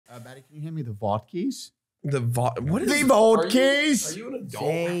Baddie, can you hand me the vodkas? What is the vodkas? Are you an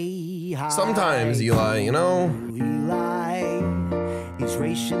adult? Sometimes, Eli, you know. Eli, he's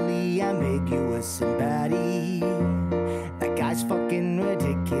racially ambiguous and Baddie. That guy's fucking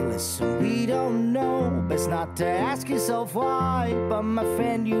ridiculous and we don't know. Best not to ask yourself why. But my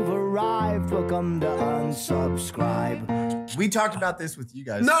friend, you've arrived. Welcome to Unsubscribe. We talked about this with you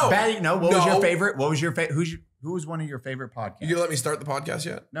guys. No. Baddie, no. What was your favorite? What was your favorite? Who was one of your favorite podcasts? You gonna let me start the podcast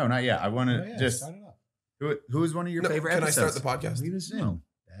yet? No, not yet. I want to just start it up. Who was one of your favorite can episodes? Can I start the podcast? Lead us in. No.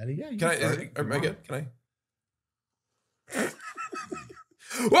 Baddie, yeah. Can I good? Can I?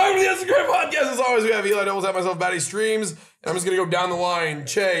 Welcome to the Instagram podcast. As always, we have Eli Doubles at myself, Baddie Streams. And I'm just going to go down the line.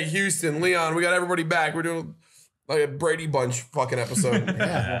 Che, Houston, Leon. We got everybody back. We're doing like a Brady Bunch fucking episode.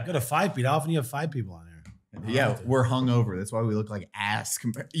 Yeah, got a 5-peat. How often do you have 5 people on there? Yeah, we're hungover. That's why we look like ass.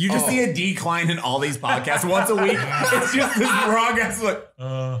 You just see a decline in all these podcasts once a week. It's just this progress. Look,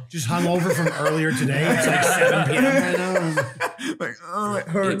 just hungover from earlier today. It's like 7 p.m. right now. Like, oh, it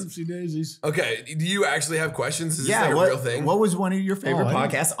hurts. Oopsie daisies. Okay, do you actually have questions? Is this like a what, real thing? What was one of your favorite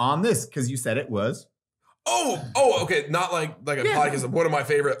podcasts on this? Because you said it was. Okay. Not like a podcast. One of my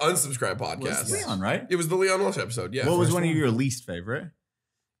favorite unsubscribed podcasts. Leon, right? It was the Leon Lush episode. Yeah. What was one of your least favorite?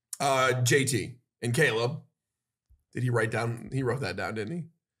 JT and Caleb. Did he write down? He wrote that down, didn't he?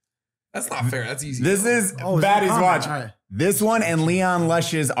 That's not fair. That's easy. This is Baddie's watch. Right. This one and Leon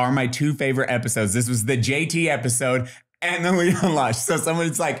Lush's are my 2 favorite episodes. This was the JT episode and the Leon Lush. So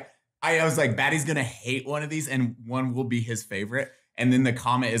someone's like, I was like, Baddie's gonna hate one of these, and one will be his favorite. And then the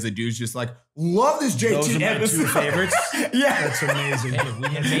comment is a dude's just like, love this JT Those are my episode. 2 favorites. Yeah, that's amazing.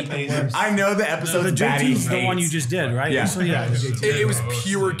 I know the episode. The JT's the one you just did, right? Yeah, so, yeah. It was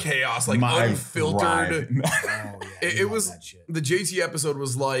pure chaos, like unfiltered. It was the JT episode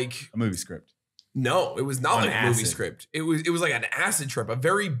was like a movie script. No, it was not like a movie script. It was like an acid trip, a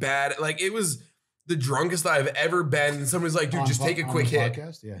very bad. Like it was the drunkest I've ever been. And somebody's like, dude, just take a quick hit.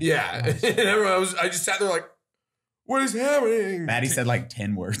 Yeah. Nice. And I just sat there like, what is happening? Baddie said like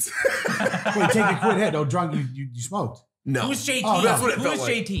 10 words. Wait, take a quick hit. No, drunk. You smoked. No. Who's JT? Oh, that's what it felt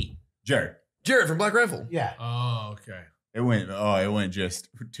like. Who's JT? Jared from Black Rifle. Yeah. Oh, okay. It went just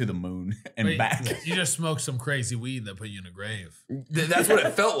to the moon and back. You just smoked some crazy weed that put you in a grave. That's what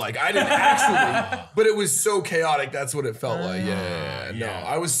it felt like. I didn't actually, but it was so chaotic. That's what it felt like. Yeah. No,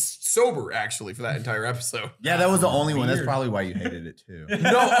 I was sober actually for that entire episode. Yeah, that was the only one. That's probably why you hated it too.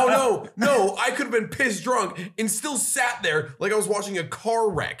 No. I could have been pissed drunk and still sat there like I was watching a car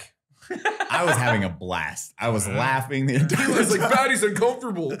wreck. I was having a blast. I was laughing the entire time. I was like, Baddie's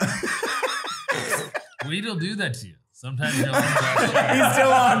uncomfortable. Weed'll do that to you. Sometimes you're like, he's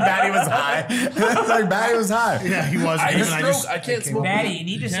still on. Baddie was high. It's like Baddie was high. Yeah, he was. I can't smoke Baddie, weed. you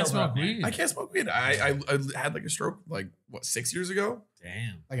need to smoke weed. I can't smoke weed. I had like a stroke like 6 years ago.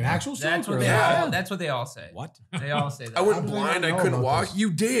 Damn. Like an actual stroke? That's what they all say. What? They all say that. I went blind. I couldn't walk. This.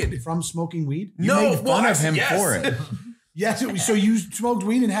 You did. From smoking weed? You made fun of him for it. Yes, so you smoked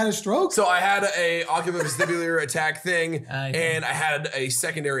weed and had a stroke? So I had a oculovestibular attack thing, and I had a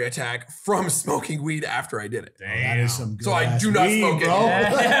secondary attack from smoking weed after I did it. Damn. That is some good so I do not smoke it.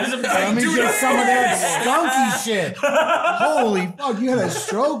 Let me get some of that skunky shit. Holy fuck, you had a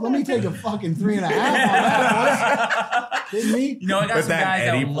stroke? Let me take a fucking 3.5 on that, boys. Kidding me? You know, I got some guys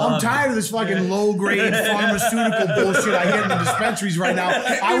that love I'm tired of this fucking low-grade pharmaceutical bullshit I get in the dispensaries right now.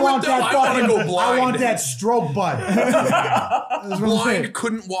 I want that stroke bud. Blind,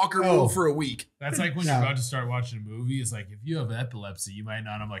 couldn't walk or move for a week. That's like when you're about to start watching a movie. It's like, if you have epilepsy, you might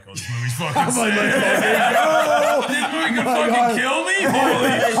not. I'm like, oh, this movie's fucking sick. This movie can fucking kill me?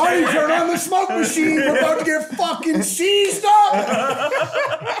 Holy Honey, turn on the smoke machine. We're about to get fucking seized up.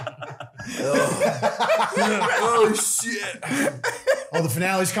 Oh, shit. Oh, the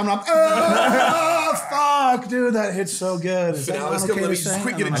finale's coming up. Oh, fuck, dude. That hits so good. Is finale's coming. Let me just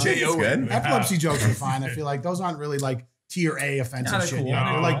quick get a J.O. Epilepsy jokes are fine. I feel like those aren't really like tier A offensive shit. Cool.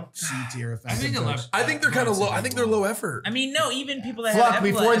 They're like C tier offensive jokes. I think they're kind of low. I think they're low effort. I mean, no, even people that Fluck, have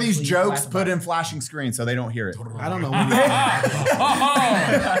before these jokes, put in flashing screens so they don't hear it. I don't know.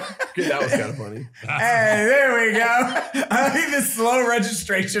 That was kind of funny. Hey, there we go. I think the slow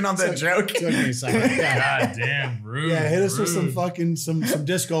registration on the joke. Took me a second. Yeah. God damn, rude. Yeah, hit us with some fucking some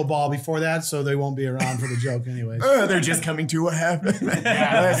disco ball before that, so they won't be around for the joke anyways. They're just coming to what happened. See,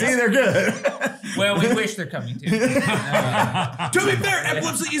 they're good. Well, we wish they're coming to. To be fair,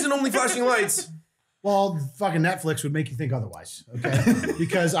 epilepsy isn't only flashing lights. Well, fucking Netflix would make you think otherwise, okay?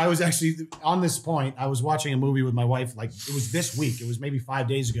 Because I was actually, on this point, I was watching a movie with my wife, like, it was this week. It was maybe 5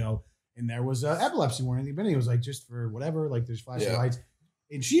 days ago, and there was an epilepsy warning. The beginning was like, just for whatever, like, there's flashing lights.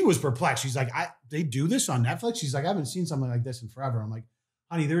 And she was perplexed. She's like, they do this on Netflix? She's like, I haven't seen something like this in forever. I'm like,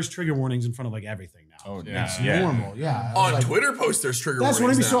 honey, there's trigger warnings in front of like everything now. Oh, yeah. It's yeah. normal. Yeah. I was On like, Twitter posts, there's trigger that's what I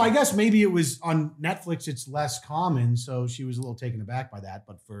warnings mean. So now. I guess maybe it was on Netflix. It's less common, so she was a little taken aback by that.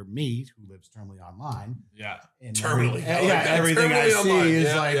 But for me, who lives terminally online, Yeah. and Terminally. I like yeah, that. everything I Terminally see online. is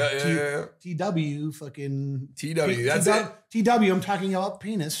Yeah, like yeah. TW, fucking TW. That's it. TW. I'm talking about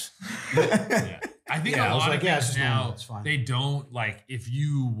penis. Yeah. I think Yeah, I a was lot like, of yeah, things it's just normal, now it's fine. they don't like if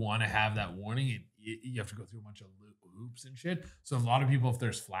you want to have that warning, you have to go through a bunch of loops and shit. So a lot of people, if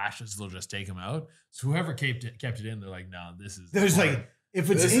there's flashes, they'll just take them out. So whoever kept it in, they're like, no, this is There's important. like if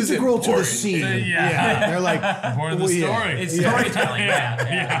it's This is integral to the important. scene, Yeah. they're like Important to the story. It's Yeah. storytelling.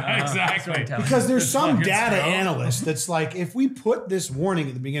 Yeah, exactly. Storytelling. Because there's It's some fucking data stroke. analyst that's like, if we put this warning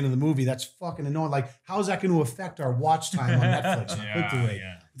at the beginning of the movie, that's fucking annoying. Like, how is that going to affect our watch time on Netflix? and click-through rate?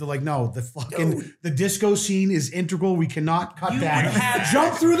 Yeah. They're like, no, the disco scene is integral. We cannot cut You that. would have-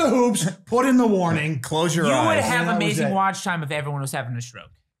 Jump through the hoops, put in the warning. Close your You would eyes. have And that was amazing it. watch time if everyone was having a stroke.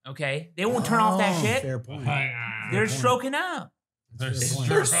 Okay, they won't turn off that Oh, shit. Fair point. They're stroking out. They're They're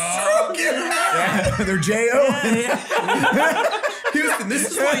stroking. stroking. Yeah, they're J.O. Houston,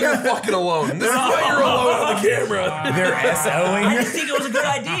 this is why you're fucking alone. This is why you're alone on the camera. They're I SOing. just think it was a good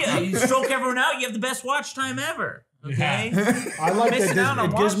idea. You stroke everyone out, you have the best watch time ever. Okay. I like Missing that out on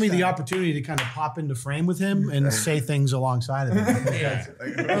it gives watch me the time. opportunity to kind of pop into frame with him and say things alongside of him. Yeah.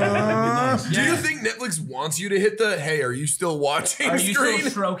 Do you think Netflix wants you to hit the "Hey, are you still watching?" Are you screen?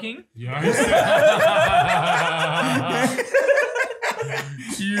 still stroking? Yeah.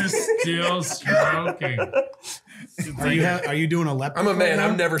 You still stroking. Are you doing a lep? I'm a man.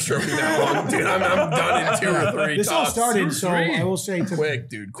 I'm never stroking that long, dude. I'm done in 2 or 3. This all tops. started, so Three. I will say to Quick,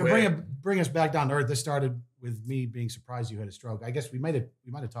 dude. to Quick. bring us back down to earth. This started with me being surprised you had a stroke. I guess we might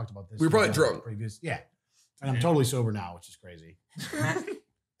have talked about this. We were probably in the drunk. Previous, yeah, and I'm totally sober now, which is crazy.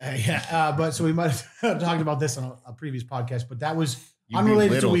 But so we might have talked about this on a previous podcast, but that was You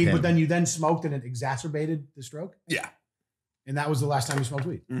unrelated to belittled weed. him. But then you then smoked and it exacerbated the stroke, Yeah. and that was the last time you smoked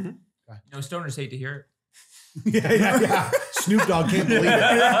weed. No stoners hate to hear it. Yeah. Snoop Dogg can't believe it.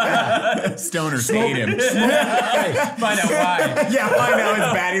 Stoners hate him. Hey, Find out why. Yeah, I know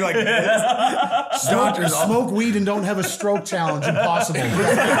it's Baddie like this. Doctors all smoke weed and don't have a stroke challenge. Impossible.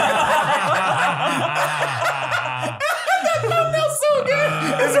 so good.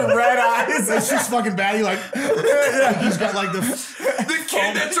 His red eyes. It's just fucking Baddie. Like he's got like The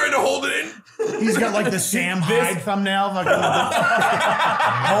kid that's trying to hold it in. he's got like the Sam Hyde thumbnail.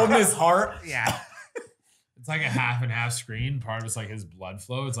 Holding his heart. Yeah. It's like a half and half screen. Part of it's like his blood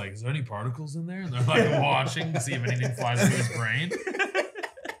flow. It's like, is there any particles in there? And they're like watching to see if anything flies into his brain.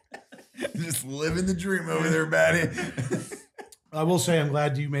 Just living the dream over there, Baddie. I will say I'm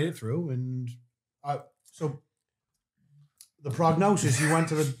glad you made it through. And so the prognosis, you went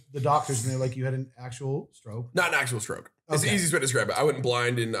to the doctors and they're like, you had an actual stroke. Not an actual stroke. It's the Okay. easiest way to describe it. I went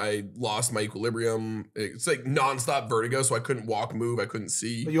blind and I lost my equilibrium. It's like nonstop vertigo, so I couldn't walk, move, I couldn't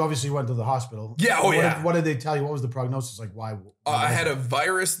see. But you obviously went to the hospital. Yeah, oh, What yeah. What did they tell you? What was the prognosis? Like, why? I had a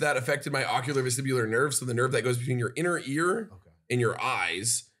virus that affected my ocular vestibular nerve, so the nerve that goes between your inner ear and your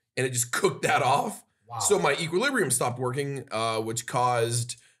eyes, and it just cooked that off. Wow. So my equilibrium stopped working, which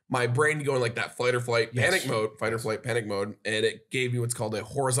caused my brain to go in like that fight or flight panic mode, fight or flight panic mode, and it gave me what's called a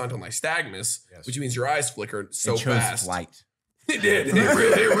horizontal nystagmus, which means your eyes flickered so It chose fast. flight. It did. It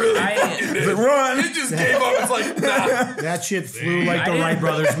really fucking did. Run. It just gave up. It's like, nah. That shit flew like I the didn't- Wright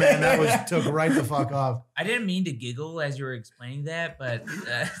brothers, man. That took right the fuck off. I didn't mean to giggle as you were explaining that, but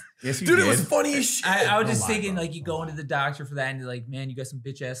Yes, you Dude, did. it was funny as shit. I was just lie, thinking bro. like you go into the doctor for that and you're like, man, you got some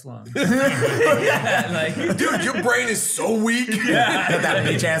bitch ass lungs. Yeah, like, Dude, your brain is so weak. Got that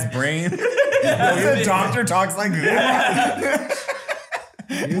bitch ass brain. The doctor talks like that.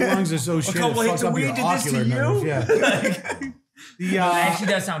 Your lungs are so shit. couple It hits fucked of up your weed did this to ocular nerve. you? Yeah. The actually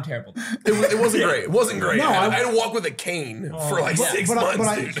does sound terrible. It wasn't great. It wasn't great. No, I I- had to walk with a cane for like 6 months,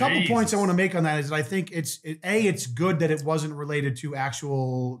 but a dude. couple Jesus. points I want to make on that is that I think it's good that it wasn't related to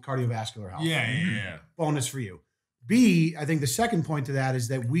actual cardiovascular health. Yeah. Bonus for you. B, I think the second point to that is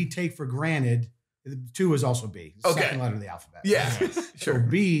that we take for granted. 2 is also B. The Okay. Second letter of the alphabet. Yeah, So sure.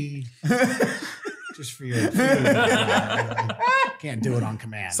 B, just for your can't do it on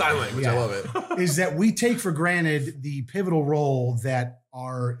command. Sign language, I Yeah. love it. Is that we take for granted the pivotal role that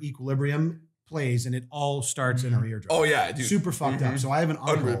our equilibrium plays, and it all starts in our eardrum. Oh yeah, dude. Super fucked up. So I have an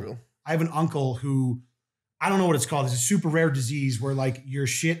uncle. Unbelievable. I have an uncle who I don't know what it's called. It's a super rare disease where like your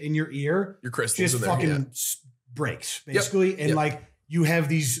shit in your ear Your crystals just in there. fucking yeah. breaks basically, and Yep. like you have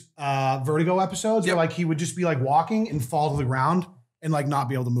these vertigo episodes Yep. where like he would just be like walking and fall to the ground and like not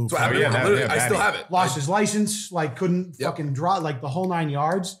be able to move. So I, yeah, that- literally, yeah, I still Baddie. have it. Lost his license, like couldn't Yep. fucking draw, like the whole 9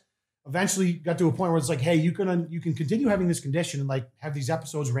 yards. eventually got to a point where it's like, hey, you can continue having this condition and like have these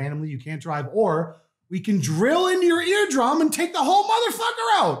episodes randomly. You can't drive, or we can drill into your eardrum and take the whole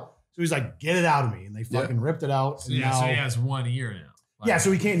motherfucker out. So he's like, get it out of me. And they fucking ripped it out. So, yeah, so he has one ear now. Like, yeah,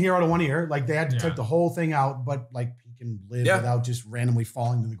 so he can't hear out of one ear. Like they had to take the whole thing out, but like he can live without just randomly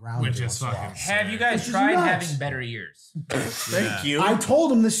falling to the ground. Which is fucking Have you guys tried having better ears? Thank you. I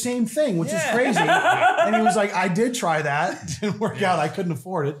told him the same thing, which is crazy. And he was like, I did try that. It didn't work out. I couldn't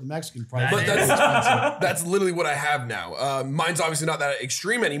afford it. The Mexican price. But that's literally what I have now. Mine's obviously not that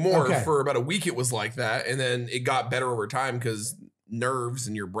extreme anymore. Okay. For about a week, it was like that. And then it got better over time because nerves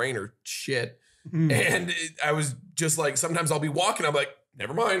in your brain are shit. And I was just like, sometimes I'll be walking, I'm like,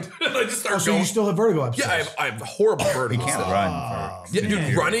 never mind. And I just start so going. you still have vertigo episodes? Yeah, I have horrible vertigo. You can't run. Yeah,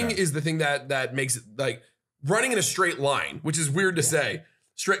 dude, running is the thing that makes it like running in a straight line, which is weird to say.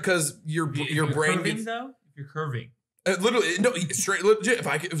 Straight because your brain curving, gets, though. If you're curving, literally no straight legit. If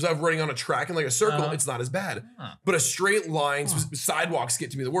I was running on a track in like a circle, it's not as bad. But a straight line, sidewalks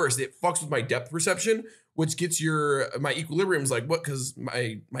get to me the worst. It fucks with my depth perception, which gets my equilibrium's like what? Because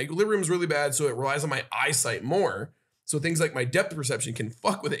my equilibrium is really bad, so it relies on my eyesight more. So things like my depth perception can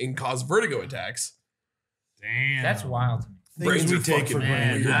fuck with it and cause vertigo attacks. Damn. that's wild to me. Brains we are take fucking for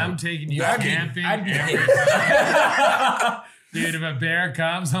granted. weird. I'm taking you I'd be- camping I'd be- every time. Dude, if a bear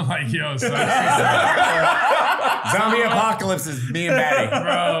comes, I'm like, yo, son. Zombie apocalypse is me and Baddie.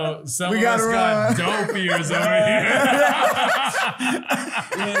 Bro, some We of us gotta got dope ears over here.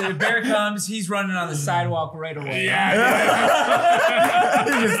 The bear comes, he's running on the sidewalk right away. Yeah.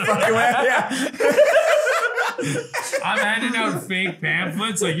 Just fucking with, yeah. I'm handing out fake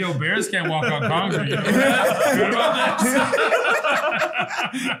pamphlets like, yo, bears can't walk on concrete. You know that? Good about that?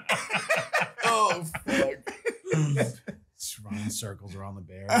 Oh fuck. Just running circles around the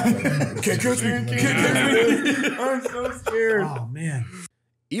bear. Can't catch me. I'm so scared. Oh man.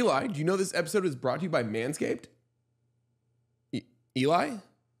 Eli, do you know this episode is brought to you by Manscaped? Eli?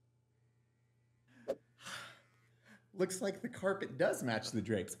 Looks like the carpet does match the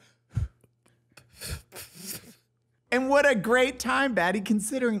drapes. And what a great time, Baddie,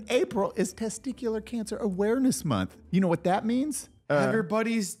 considering April is Testicular Cancer Awareness Month. You know what that means? Have your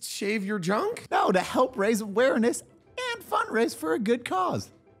buddies shave your junk? No, to help raise awareness and fundraise for a good cause.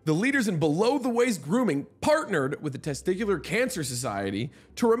 The leaders in below the waist grooming partnered with the Testicular Cancer Society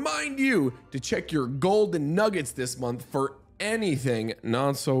to remind you to check your golden nuggets this month for anything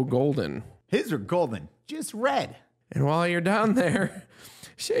not so golden. His are golden, just red. And while you're down there,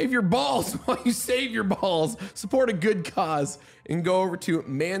 shave your balls while you save your balls. Support a good cause and go over to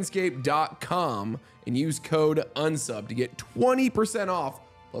manscaped.com and use code UNSUB to get 20% off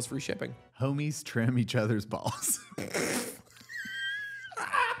plus free shipping. Homies trim each other's balls.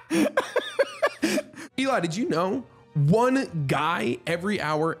 Eli, did you know one guy every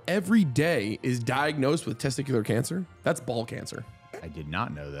hour, every day is diagnosed with testicular cancer? That's ball cancer. I did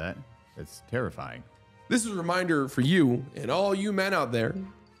not know that. That's terrifying. This is a reminder for you and all you men out there,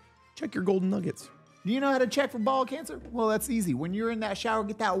 check your golden nuggets. Do you know how to check for ball cancer? Well, that's easy. When you're in that shower,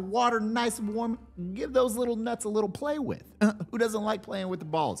 get that water nice and warm. Give those little nuts a little play with. Who doesn't like playing with the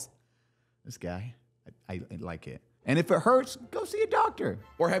balls? This guy, I like it. And if it hurts, go see a doctor.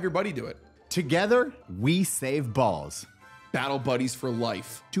 Or have your buddy do it. Together, we save balls. Battle buddies for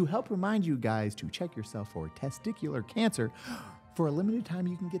life. To help remind you guys to check yourself for testicular cancer, for a limited time,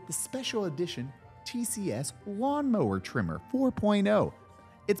 you can get the special edition TCS Lawnmower Trimmer 4.0.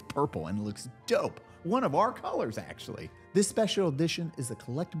 It's purple and looks dope. One of our colors, actually. This special edition is a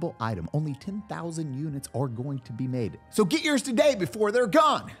collectible item. Only 10,000 units are going to be made. So get yours today before they're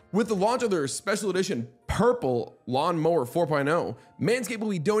gone. With the launch of their special edition Purple Lawnmower 4.0, Manscaped will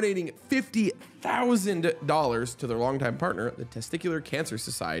be donating $50,000 to their longtime partner, the Testicular Cancer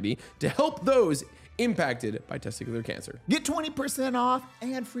Society, to help those impacted by testicular cancer. Get 20% off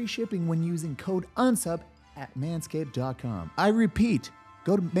and free shipping when using code UNSUB at manscaped.com. I repeat,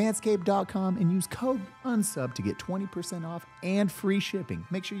 go to manscaped.com and use code UNSUB to get 20% off and free shipping.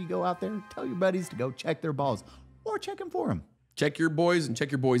 Make sure you go out there, tell your buddies to go check their balls or check them for them. Check your boys and check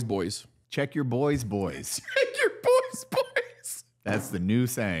your boys' boys. Check your boys, boys. Check your boys' boys. That's the new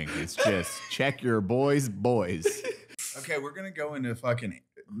saying. It's just check your boys, boys. Okay, we're going to go into fucking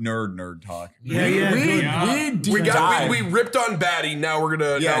nerd talk. We ripped on Baddie. Now we're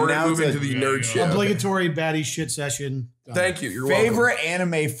gonna move into the nerd shit. Obligatory Baddie shit session. Thank you. You're Favorite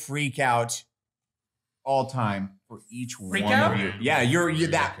welcome. anime freak out all time for each Freak one out? of you. Yeah, you're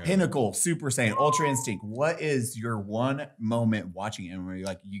that pinnacle, Super Saiyan, Ultra Instinct. What is your one moment watching anime where you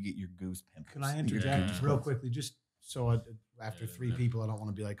get your goose pimples? Can I interject real quickly? Just so after three people, I don't want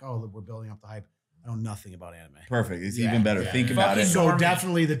to be like, oh, we're building up the hype. I know nothing about anime. Perfect. It's even better. Think about it. So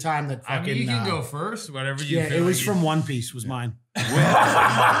definitely the time that I fucking. mean, you can go first, whatever you. Yeah, feel it was like from One Piece. Was mine.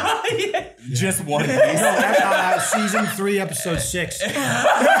 Just one piece. No, season 3, episode 6. There's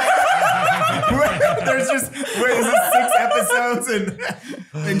just is it 6 episodes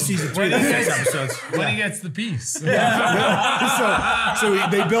In season 3, When he 6 gets- episodes. when he gets the piece. So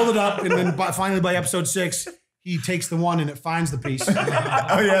they build it up, and then finally by episode 6, he takes the one and it finds the piece. Oh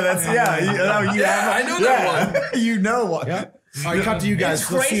yeah, that's I know that one. You know what? Yeah. All right, cut to you guys. It's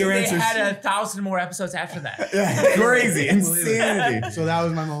Let's see crazy your they answers. had 1,000 more episodes after that. Crazy insanity. So that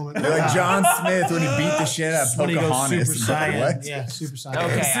was my moment. Like John Smith when he beat the shit out of When he goes Pocahontas. Super Saiyan. What? Yeah, Super Saiyan.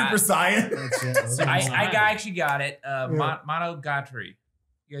 Okay. Super Saiyan. That's it. Those are I mine. actually got it. Monogatari.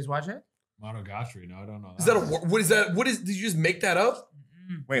 You guys watch it? Monogatari. No, I don't know. Is that what is that? What is? Did you just make that up?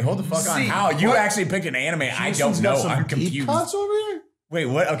 Wait, hold the fuck on. See, How you what? actually picked an anime? I Jason's don't got know. some I'm deep confused. cuts over here. Wait,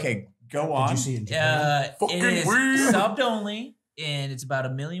 what? Okay, go on. Did you see it in Japan? It is weird. subbed only, and it's about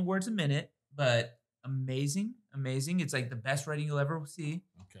 1 million words a minute, but amazing. It's like the best writing you'll ever see.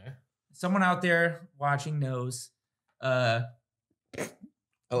 Okay. Someone out there watching knows. I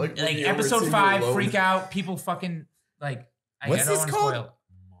like Episode 5, freak out. People fucking like. What's I don't this wanna called? spoil it.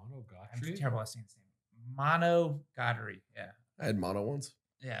 I'm Monogatari. terrible at saying his name. Monogatari. Yeah. I had mono once.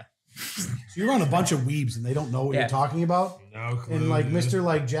 Yeah. So you're on a bunch of weebs and they don't know what Yeah. you're talking about. No clue. And like Mr.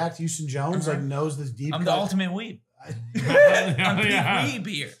 like Jack Houston Jones like knows this deep. I'm the cut. ultimate weeb. I'm Yeah. peak weeb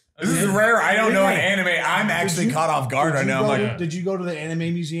here. This is rare. I don't know an anime. I'm actually caught off guard right now. I'm like, Did you go to the anime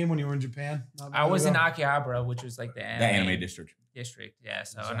museum when you were in Japan? Not I was long in ago? Akihabara, which was like the the anime district. district. Yeah.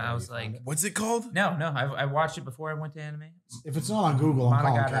 So Is that and I where was you found like, What's it called? no, I watched it before I went to anime. If it's not on Google, I'm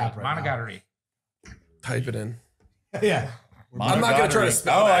calling cap right Monogatari. Type it in. now. Yeah. I'm not gonna try to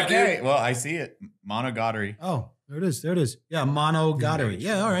spell Oh, that, okay. dude. Well, I see it. Monogatari. Oh, there it is. There it is. Yeah, Monogatari.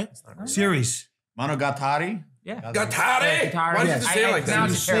 Yeah, all right. Series. Monogatari. Yeah. Gatare. Why did you have to say it like You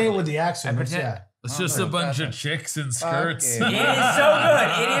pronounce that? it say it terribly. with the accent. I It's, pretend- yeah. It's just a bunch of chicks in skirts. Okay. It is so good.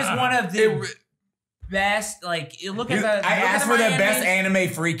 It is one of the best. Like, look at the. I asked for the my best anime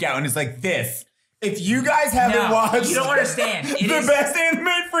freak out, and it's like this. If you guys haven't watched, you don't understand. It the is best anime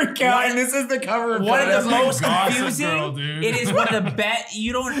freak out, and this is the cover. one of photo. the like most Gossip confusing. Girl, dude. It is one of the best.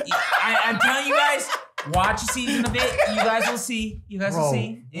 You don't. I'm telling you guys. Watch a season of it. You guys will see. You guys will Bro,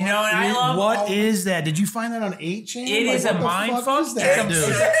 see. You know, and I love. What is that? Did you find that on 8chan? It is a mind fuck. Is that, It's a-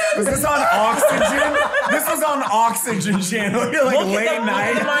 dude? Was this on Oxygen? This was on Oxygen channel. You're like Look late at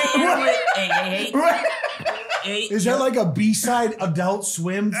night. my internet. Hey. Is that like a B-side Adult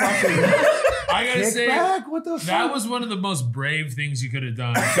Swim fucking I gotta say, kickback? What the fuck? that was one of the most brave things you could have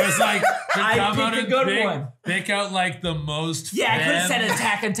done. Because like, to I come out picked and a good one. pick out like the most Yeah, I could have said femme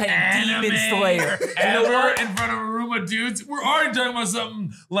Attack on Titan anime Demon Slayer. ever in front of a room of dudes. We're already talking about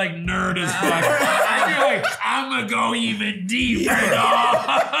something like nerd as fuck. And you're like, I'm gonna go even deeper,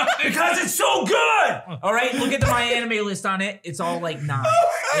 dog. Because it's so good. All right, look at my anime list on it. It's all like 9.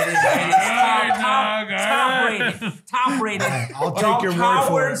 It is top rated. I'll You're take all your word for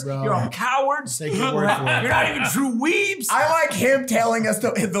cowards. it, bro. You're all cowards. Take your word for You're it. not even true weebs. I like him telling us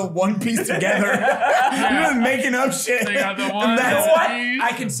to hit the One Piece together. You're just making up shit. They got the And one. You know that's what? Piece.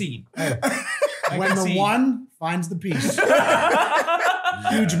 I concede. When the see. one finds the piece.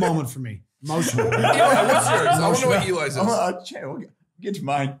 Huge moment for me. Emotional. What's yours? I want to know what Eli's is. Che, we'll get to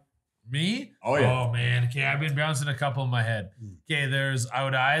mine. Me? Oh, yeah. Oh man. Okay, I've been bouncing a couple in my head. Okay, I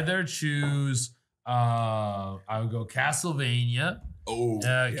would either choose I would go Castlevania. Oh,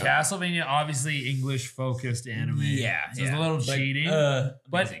 Castlevania, obviously English focused anime. Yeah, So it's a little cheating.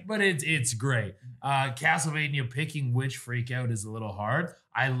 But amazing. it's great. Castlevania, picking which freak out is a little hard.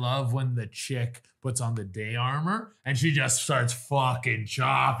 I love when the chick puts on the day armor and she just starts fucking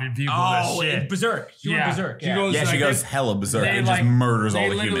chopping people to shit. Berserk. She went berserk. She goes, Yeah, she like, goes hella berserk they, and just like, murders all They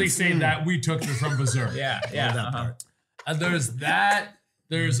the literally humans. say that we took this from Berserk. Yeah. that part. And there's that.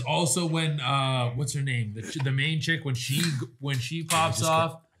 There's also when what's her name? The main chick when she pops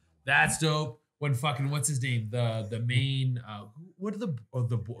off. That's dope. When fucking what's his name? The main what are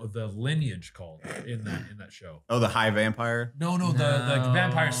the lineage called in that show? Oh, the High Vampire? No, the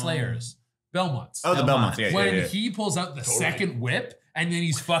Vampire Slayers. Belmonts. Oh, the Belmonts. Yeah, When yeah. he pulls out the second whip and then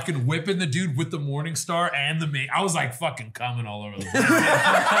he's fucking whipping the dude with the Morning Star and the main. I was like fucking coming all over the place.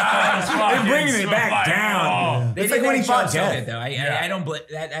 They're bringing it back down. They It's did like when that he fought show so Death. good, though. I don't.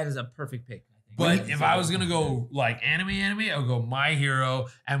 That is a perfect pick. But if I was gonna go like anime, I would go My Hero.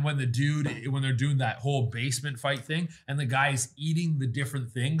 And when they're doing that whole basement fight thing, and the guy's eating the different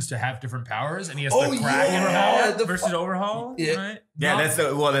things to have different powers, and he has to crack Overhaul. versus Overhaul, Yeah. right? Yeah, that's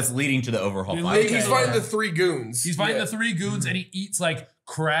that's leading to the overhaul Yeah, fight. He's fighting the 3 goons. He's fighting the 3 goons, and he eats like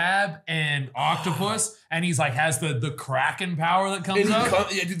crab and octopus, and he's like has the kraken power that comes And up.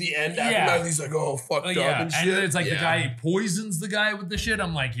 to the end after that, he's like, oh, fucked up and shit. And it's like the guy poisons the guy with the shit.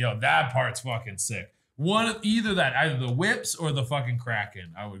 I'm like, yo, that part's fucking sick. Either the whips or the fucking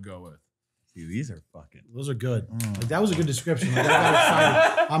kraken, I would go with. See, these are fucking. Those are good. Like, that was a good description. Like, I got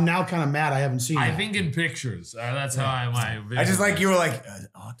excited. I'm now kind of mad I haven't seen I that. think in pictures. That's how I just like you were like.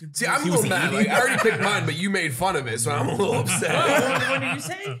 See, I'm a little mad. Like, I already picked mine, but you made fun of it, so I'm a little upset. What did you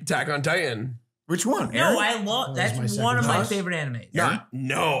say? Attack on Titan. Which one? No, I love. That's one of my favorite animes.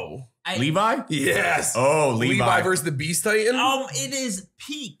 No. Levi? Yes. Oh, Levi versus the Beast Titan. It is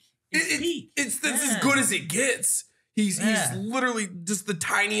peak. It's peak. It's as good as it gets. He's literally just the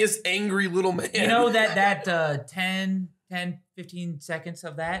tiniest angry little man. You know that 10, 15 seconds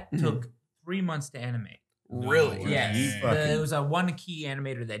of that took 3 months to animate. Really? Yes. It was a one key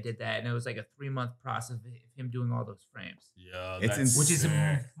animator that did that, and it was like a 3-month process of him doing all those frames. Yeah, which is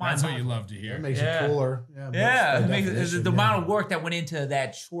that's what you love to hear. That makes it cooler. The amount of work that went into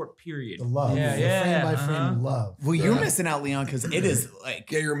that short period. The love. The frame by frame love. Well, you're missing out, Leon, because it is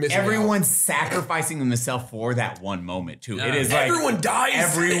like you're missing everyone's sacrificing themselves for that one moment too. It is like everyone dies.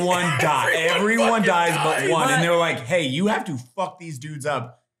 Everyone dies. Everyone dies but one, and they're like, "Hey, you have to fuck these dudes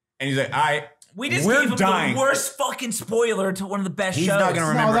up," and he's like, We just gave him the worst fucking spoiler to one of the best shows. He's not going to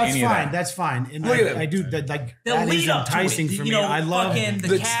remember any of that. That's fine. And Look at him. I do that. Like The that lead is up to enticing it, for me. I love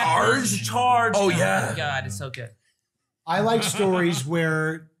the charge. The charge. Oh, Oh yeah. my God, it's so good. I like stories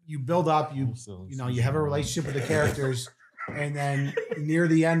where you build up, you have a relationship with the characters, and then near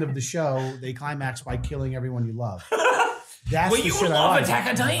the end of the show, they climax by killing everyone you love. That's well, the you shit love I like. Attack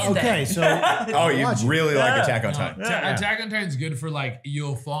on Titan. Okay, so you really like Attack on Titan. Attack on Titan's good for like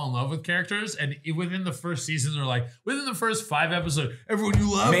you'll fall in love with characters, and within the first season or like within the first 5 episodes, everyone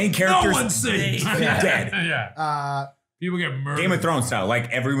you love, main characters, no one's safe, dead. Yeah, people get murdered. Game of Thrones style, like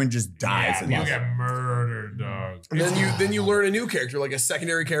everyone just dies. Yeah, people get murdered, dog. And then you learn a new character, like a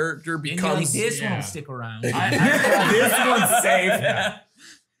secondary character becomes. And this one will stick around. This one's safe.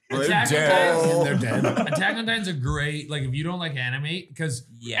 Attack they're dead. Attack on Titan's a great, like if you don't like anime, because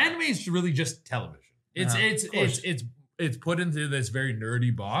anime is really just television. It's put into this very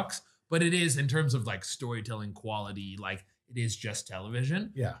nerdy box, but it is in terms of like storytelling quality, like it is just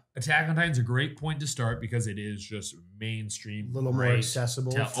television. Yeah. Attack on Titan's a great point to start because it is just mainstream, A little more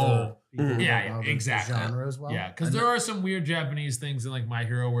accessible for people exactly. the genre as well. Yeah, because there are some weird Japanese things in like My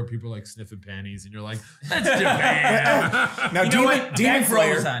Hero where people like sniffing panties and you're like, that's Japan. Now, Demon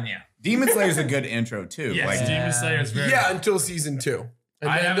Slayer. On you. Demon Slayer's a good intro too. Yes, like, Demon Slayer is very until season 2. And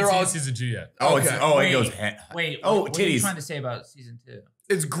I haven't they're seen all season 2 yet. It goes. Wait. Oh, what are you titties. trying to say about season 2?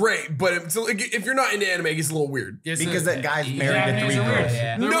 It's great, but if you're not into anime, it gets a little weird. Because that guy's married to 3 girls.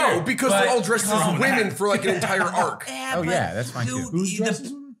 Yeah. No, because they're all dressed as women for like an entire arc. Oh yeah, that's fine too. Who's dressed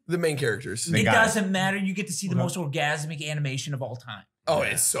as women? The main characters. It doesn't matter. You get to see the most orgasmic animation of all time. Oh,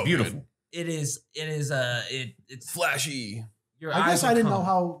 it's so beautiful. Good. It's flashy. I guess I didn't know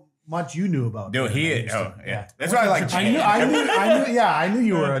how much you knew about. Dude, yeah. That's why I like. I knew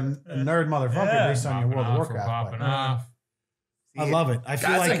you were a nerd motherfucker based on your World of Warcraft. Popping off. I love it. I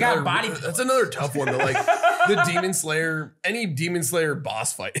feel like that's another tough one. Like the Demon Slayer, any Demon Slayer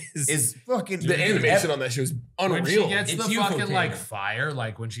boss fight is fucking the animation on that show is unreal. When she gets It's the fucking UFO like Taylor. fire,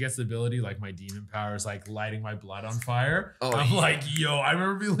 like when she gets the ability, like my demon power is like lighting my blood on fire. Oh, I'm yeah. like, yo, I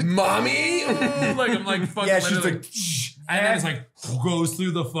remember being like, Mommy? like I'm like fucking. Yeah, she's literally, like, and then it's like goes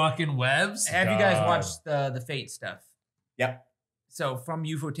through the fucking webs. Have you guys watched the Fate stuff? Yep. So from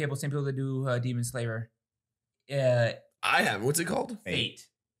UFO Table, same people that do Demon Slayer. I haven't. What's it called? Fate.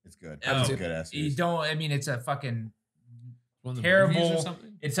 It's good. Oh, It's a good ass. You don't. I mean, it's a fucking One of the terrible. movies or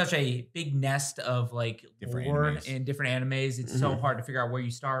something? It's such a big nest of like Different lore animes. and different animes. It's so hard to figure out where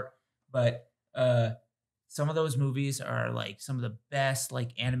you start. But some of those movies are like some of the best like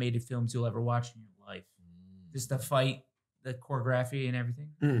animated films you'll ever watch in your life. Just the fight, the choreography, and everything.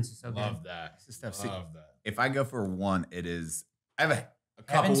 It's just so Love good. that. It's the stuff. Love that. If I go for one, it is. I have a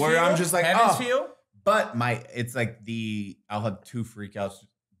couple Heaven's where Feel? I'm just like, Heaven's oh. Feel? But it's like I'll have 2 freakouts.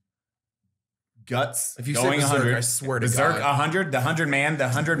 Guts. If you say going Berserk, 100. I swear to Berserk, God. 100, the 100 man, the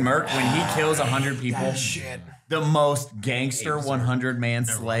 100 merc, when he kills 100 people. Shit. The most gangster 100 man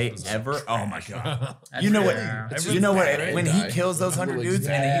slay ever. Oh my God. That's You know what? fair. You know what? Right? When he kills those 100 dudes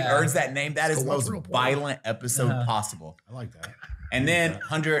and he Yeah. earns that name, that is the Go up most real point. violent episode possible. I like that. And then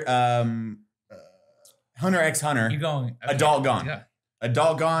Hunter x Hunter, You're going. okay. Adult Gone. Yeah.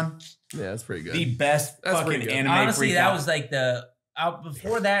 Adult Gone, Yeah, that's pretty good. the best That's fucking pretty good. anime Honestly, freak that out. was like the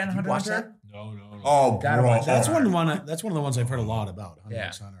before that and Did you watch Hunter. No. Oh, Gotta bro. watch that. That's one of the ones I've heard a lot about. Hunter Yeah.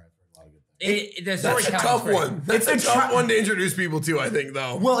 x Hunter. I've heard a lot of good things. The story That's a counts tough great. one. That's a tough one to introduce people to, I think,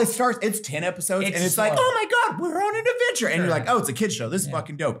 though. Well, it's 10 episodes, and it's like, slow. oh my God, we're on an adventure. And you're like, oh, it's a kid's show. This is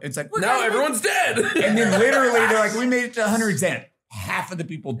fucking dope. It's like, Now everyone's dead. And then literally they're like, we made it to 100 and half of the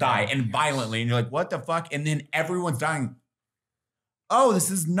people die and violently. And you're like, what the fuck? And then everyone's dying. Oh, this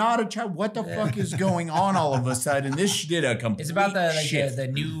is not a child. What the fuck is going on all of a sudden? This did a complete It's about shift. the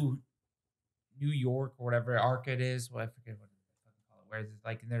New York or whatever arc it is. Well, I forget what it's called. Where it's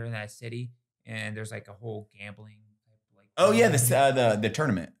like they're in that city and there's like a whole gambling type Oh yeah, the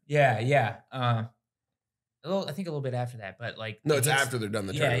tournament. Yeah. I think a little bit after that, but like No, it's after they're done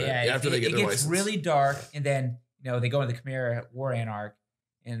the tournament. Yeah. After they get their license. It gets really dark, and then they go into the Khmer Warren arc,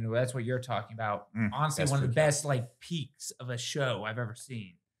 and that's what you're talking about. Honestly, one of the best like peaks of a show I've ever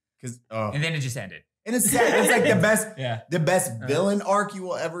seen. And then it just ended. And it's sad. It's like the best, Yeah. the best villain arc you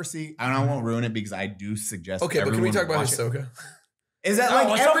will ever see. And I won't ruin it because I do suggest. Okay, but can we talk about watch it. Ahsoka? Is that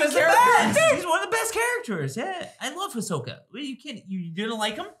like every Ahsoka's the character? best. He's one of the best characters. Yeah, I love Ahsoka. Well, you didn't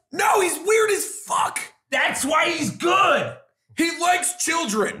like him? No, he's weird as fuck. That's why he's good. He likes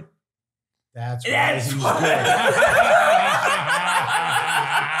children. That's That's he's why.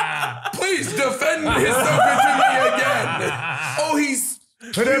 good. Please defend Ahsoka to me again. Oh, he's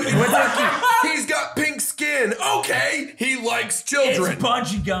he's got pink skin. Okay, he likes children. It's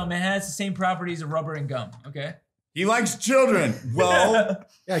bungee gum. It has the same properties of rubber and gum. Okay. He likes children. Well,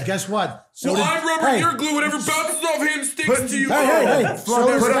 Yeah, guess what? So Well, did- I'm rubber, hey, you're glue. Whatever bounces off him sticks to you. Hey. So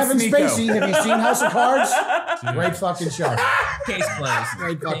does put up Kevin Sneeko. Spacey. Have you seen House of Cards? Great fucking show. Case plays.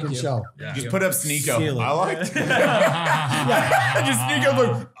 Great fucking show. just put up Sneeko. Seal it. I liked it. Just Sneeko.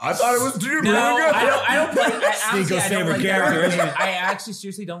 Like, I thought it was too really No, good. I don't play. Sneako's I don't favorite like character, that isn't it? I actually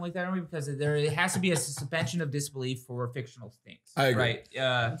seriously don't like that movie because there has to be a suspension of disbelief for fictional things. I agree. Right? I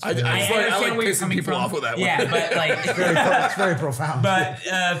understand like where you're pissing coming people from. off with that one. Yeah, but like, It's very profound. but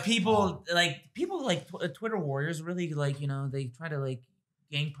people like Twitter warriors really like they try to like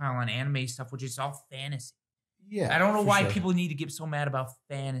gang pile on anime stuff, which is all fantasy. yeah, I don't know for why sure. people need to get so mad about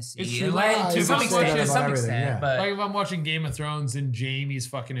fantasy. It's true. Like, Yeah, to you some can say that extent, about everything, yeah. but Like if I'm watching Game of Thrones and Jamie's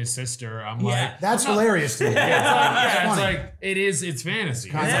fucking his sister, I'm like, That's hilarious to me. it's funny. like it's fantasy.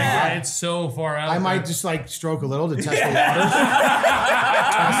 It's, Yeah. like, it's so far out. I there. might just like stroke a little to test the waters.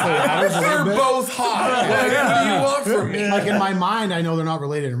 Test the waters a They're little bit. both hot. Like, what do you want from me? Like in my mind, I know they're not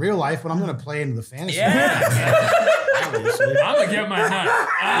related in real life, but I'm gonna play into the fantasy. I'm gonna get my nut.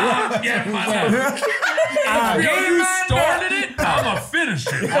 I'm getting my nut. You started it. I'm gonna finish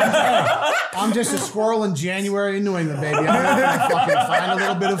it. I'm just a squirrel in January in New England, baby. I'm gonna fucking find a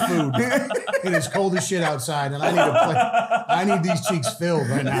little bit of food. It is cold as shit outside, and I need these cheeks filled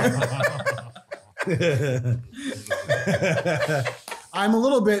right now. I'm a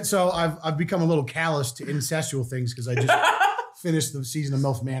little bit I've become a little callous to incestual things because I just finished the season of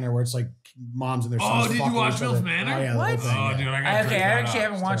MILF Manor where it's like moms and their sons. Oh, did you fucking watch each other. MILF Manor? Oh, yeah, the What? whole thing, Oh, yeah. dude, I gotta okay, break I that actually up.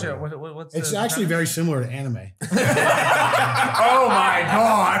 haven't watched it. What's It's the actually premise? very similar to anime. Oh my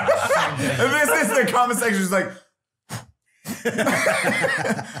God. This is the comment section is like,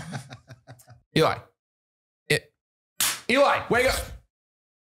 Eli, wake up.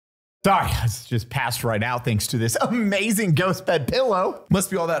 sorry, I just passed right out thanks to this amazing Ghostbed pillow.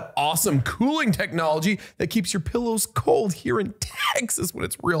 Must be all that awesome cooling technology that keeps your pillows cold here in Texas when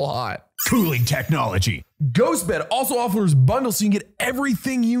it's real hot. Cooling technology. Ghostbed also offers bundles so you can get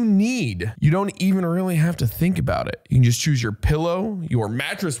everything you need. You don't even really have to think about it. You can just choose your pillow, your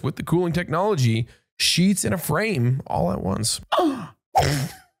mattress with the cooling technology, sheets, and a frame all at once.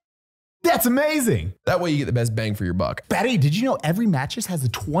 That's amazing. That way you get the best bang for your buck. Baddie, did you know every mattress has a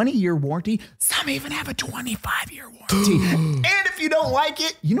 20-year warranty? Some even have a 25-year warranty. And if you don't like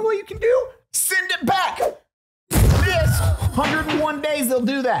it, you know what you can do? Send it back. Yes, 101 days they'll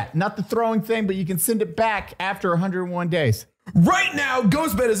do that. Not the throwing thing, but you can send it back after 101 days. Right now,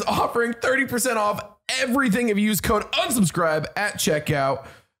 Ghostbed is offering 30% off everything if you use code unsubscribe at checkout.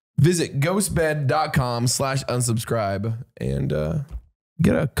 Visit ghostbed.com/unsubscribe and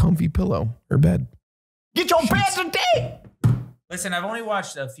get a comfy pillow or bed. Get your bed today. Listen, I've only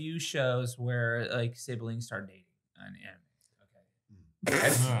watched a few shows where like siblings start dating on anime.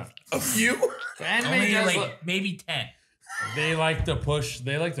 A few? Anime Only does like maybe 10. they like to push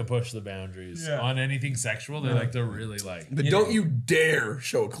the boundaries on anything sexual. They like to really like. But don't you dare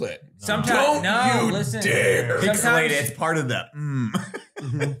show a clit. Sometimes Don't you listen. dare. Pixelated, it's part of the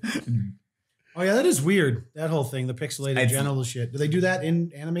Oh yeah, that is weird. That whole thing, the pixelated It's- genital shit. Do they do that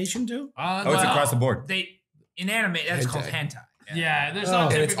in animation too? Oh, it's across the board. They in anime that's called Hentai. hentai. Yeah, there's Oh.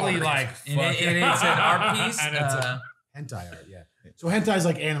 not And it's typically art. like. And it's an art piece. And it's Hentai art, yeah. So hentai is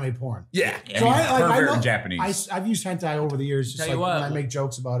like anime porn. Yeah. So I Pervert know, in Japanese. I've used hentai over the years, just Tell like you what. when I make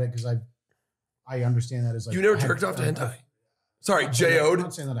jokes about it because I've I understand that as like You never jerked off to hentai? Sorry, J.O.'d. I'm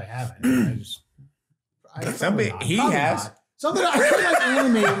not saying that I haven't. Somebody he has. Not. Something I feel like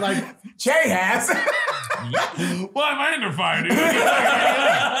animated, like Jay has. Well, I'm under fire, dude. You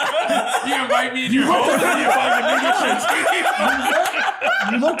invite me in your home and you fucking do this shit to me.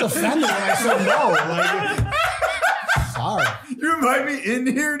 you looked offended when I said no. Like, sorry. You invite me in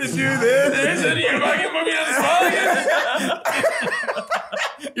here to do this? You fucking put me on the spot.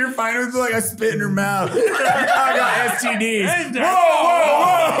 You're fine with like a spit in your mouth. I got STDs. Hey,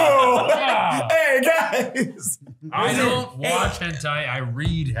 whoa. Wow. Hey, guys. I don't watch hentai. I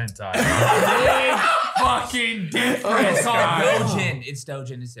read hentai. Big fucking difference. It's called guys. dojin. It's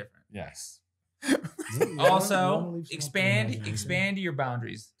dojin. It's different. Yes. Also, expand your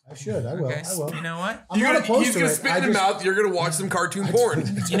boundaries. I should. I will. Okay. I will. You know what? I'm not opposed He's to gonna it. spit in the mouth. You're gonna watch some cartoon porn.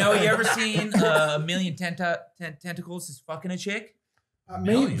 You know, you ever seen a million tentacles is fucking a chick?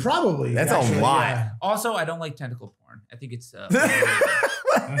 Maybe, probably. That's actually, a lot. yeah. Also, I don't like tentacle porn. I think it's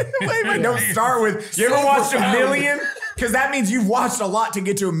Wait, don't start with. You ever watched a million? Because that means you've watched a lot to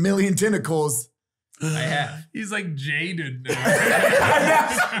get to a million tentacles. I have. He's like jaded now.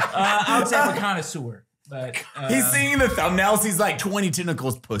 I would say I'm a connoisseur, but He's seeing the thumbnails. He's like 20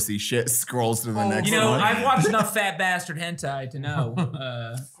 tentacles, pussy shit. Scrolls to the next you know, one. I've watched enough fat bastard hentai to know.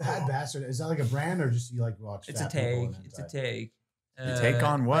 Fat bastard. Is that like a brand or just you like watch? It's a fat people take. in It's a hentai? take. You take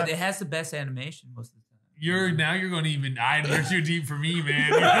on what? But it has the best animation most of the time. You're going to even. You're too deep for me,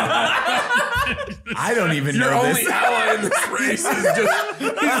 man. I don't even Your know only this. ally in this race is just.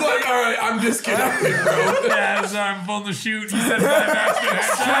 He's like, all right, I'm disconnected, bro. Yeah, so I'm pulling the shoot. He said,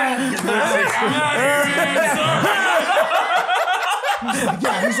 I'm not here, man.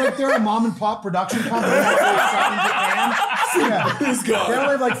 Yeah, he's like they're a mom and pop production company. Yeah. They only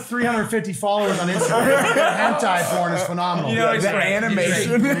have like 350 followers on Instagram. Their hentai porn is phenomenal. You know, The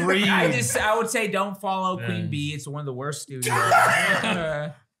animation. I would say don't follow Queen Bee. It's one of the worst studios.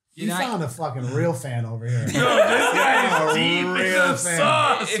 you found a fucking real fan over here. Yo, this guy is deep in real the fan.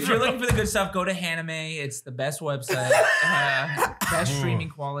 sauce. If you're looking for the good stuff, go to Haname. It's the best website, best streaming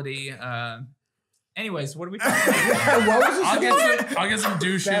quality. Anyways, what are we talking about? What was this? I'll get some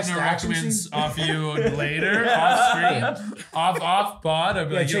douche Best shooting action recommends scene? off you later, off stream, off pod. I'll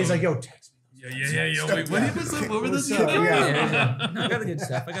be Yeah, like, Jay's yo, like, yo, text me. yo, wait, what were this What's up? again? Yeah. No, I got the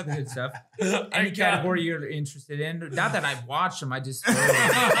good stuff. Any category you're interested in. Not that I've watched them. I just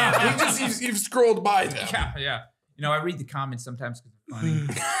You've scrolled by them. yeah. You know, I read the comments sometimes because they're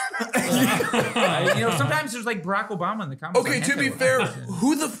funny. You know, sometimes there's like Barack Obama in the comments. Okay, on to be hentai fair, websites.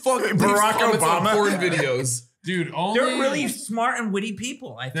 who the fuck leaves Barack comments on Obama? porn videos? Dude, only They're really smart and witty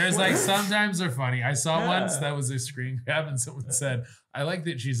people. there's like sometimes they're funny. I saw once that was a screen grab and someone said, I like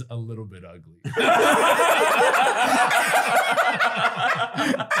that she's a little bit ugly.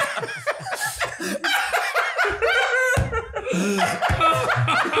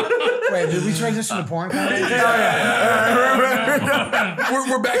 Wait, did we transition to porn?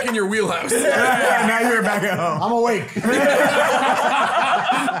 We're back in your wheelhouse. Yeah, now you're back at home. I'm awake.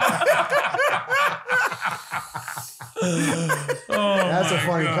 That's a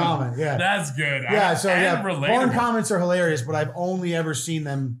funny comment. Yeah. That's good. Yeah, so yeah, relatable. porn comments are hilarious, but I've only ever seen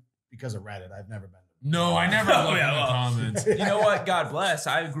them because of Reddit. I've never been. No, I never looked in the comments. You know what? God bless.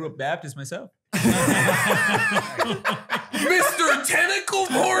 I grew up Baptist myself. Mr. Tentacle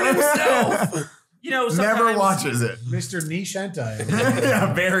Porn himself. You know, Never sometimes- watches it. Mr. Niche Hentai.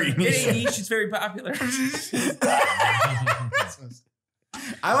 Yeah, very It niche. ain't niche. It's very popular.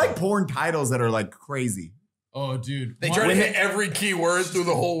 I like porn titles that are like crazy. Oh, dude. They try to hit every keyword through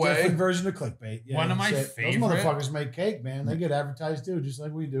the whole Different way. version of clickbait. Yeah, One of my shit. favorite- Those motherfuckers make cake, man. They get advertised too, just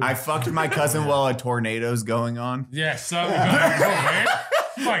like we do. I fucked my cousin while a tornado's going on. Yeah, so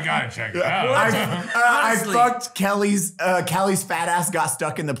I gotta check it out. I Honestly. fucked Kelly's fat ass got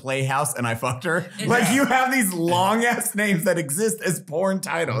stuck in the playhouse and I fucked her. Like you have these long ass names that exist as porn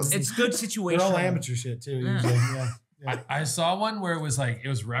titles. It's good They're situation. all amateur shit too. Usually. Yeah. I saw one where it was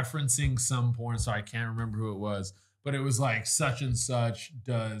referencing some porn, so I can't remember who it was, but it was like such and such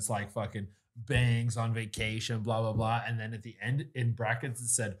does like fucking bangs on vacation, blah, blah, blah. And then at the end in brackets, it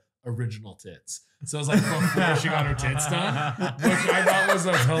said original tits. So it was like before she got her tits done, which I thought was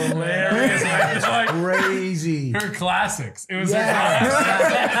a hilarious. Like Crazy. her classics. It was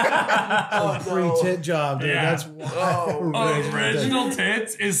Oh, free tit job, dude. Yeah. That's wild. Original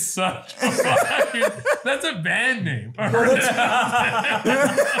Tits is such a fucking, that's a band name.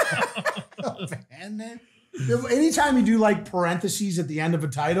 And then anytime you do like parentheses at the end of a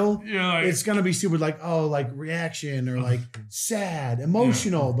title, You're like- it's gonna be stupid, like like reaction or like sad,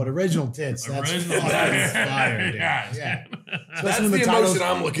 emotional, but original tits. That's Original fucking tits. fire, dude. Yeah. Yeah. That's the emotion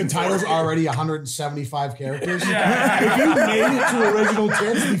I'm looking the for. title's already 175 characters. If you made it to original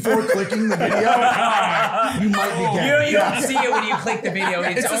tits before clicking the video, you might be dead. You don't see it when you click the video.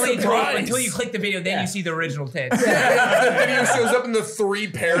 It's It's a only surprise. until you click the video, then you see the original tits. The video shows up in the 3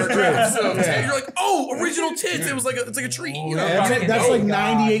 paragraphs. So you're like, oh, original tits. It's like a treat. You know? That's like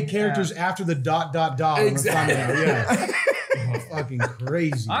God. 98 characters after the ... Exactly. Yeah. Fucking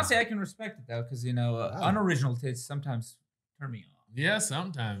crazy. Honestly, I can respect it though, because unoriginal tits sometimes turn me off. Yeah,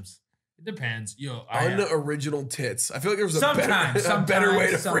 sometimes. It depends. Yo, Unoriginal tits. I feel like there was a Sometimes, better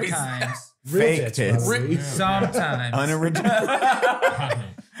way to phrase that. sometimes, Fake tits. probably. sometimes. Unoriginal.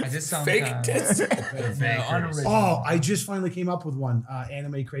 I just sometimes. Fake tits. No, unoriginal. Oh, I just finally came up with one.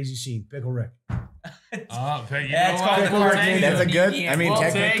 Anime crazy scene. Pickle Rick. but you Yeah, it's know called what? the We'll cartoon. take That's it. a good. I mean, We'll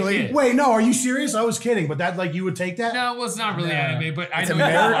take technically, it. Wait, no, are you serious? I was kidding, but that like you would take that? No, well, it's not really No. anime, but I It's know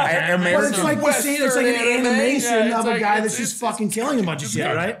American. But it's like the scene. It's like an Western anime. animation Yeah, it's of a like- guy it's- that's just it's- fucking killing a bunch of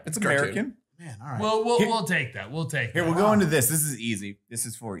shit, right? It's a cartoon. American. Man, all right. Well, we'll take that. We'll take Here, that. we'll go into this. This is easy. This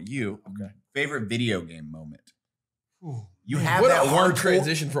is for you. Okay. Favorite video game moment. Ooh, You man. have What that a hard word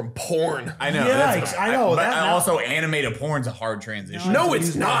transition from porn. I know. Yikes, I know, But that- also, animated porn's a hard transition. No,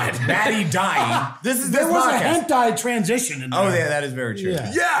 it's not. Baddie dying. This is There this was podcast. a hentai transition in there. Oh yeah, that is very true.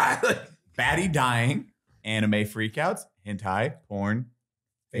 Yeah. Yeah. Baddie dying, anime freakouts, hentai, porn,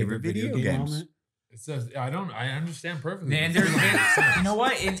 favorite video games. moment? It's I understand perfectly. Man, there's, you know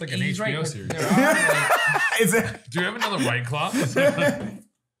what? It's like an he's HBO right. series. There are, like, Is it? Do you have another White Claw?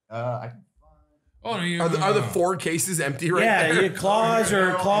 Oh, no, you, Are the 4 cases empty right Yeah, there? yeah, claws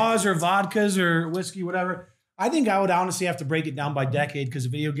or vodkas or whiskey, whatever. I think I would honestly have to break it down by decade because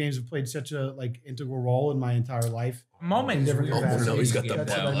video games have played such a integral role in my entire life. moment. Different capacities. no, he's got the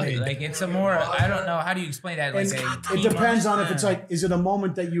That's what I bell. mean. Like it's a more. I don't know. How do you explain that? Like And it depends on if it's like, is it a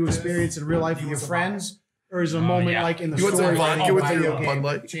moment that you experience in real life with your friends, or is it a moment yeah. like in the You want some story vodka where with a your video Bud game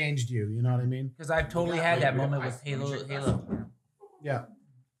Light? changed you? You know what I mean? because I've totally had that moment with Halo. Yeah.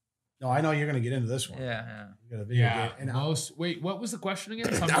 No, I know you're gonna get into this one. Yeah. You got a video yeah. game. And Most. Wait, what was the question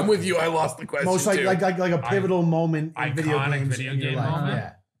again? I'm with you. I lost the question. most too. like a pivotal moment in video Iconic games video in your game life. moment?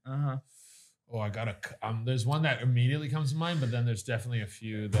 Yeah. Uh huh. Oh, I got there's one that immediately comes to mind, but then there's definitely a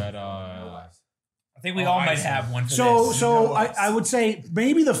few that. I think we Oh, all I might see. have one. For So this. I would say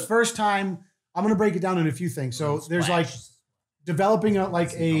maybe the first time I'm gonna break it down into a few things. So there's like developing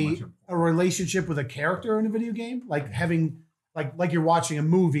a relationship with a character in a video game, like having like you're watching a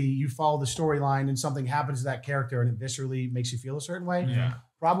movie, you follow the storyline and something happens to that character and it viscerally makes you feel a certain way. Yeah.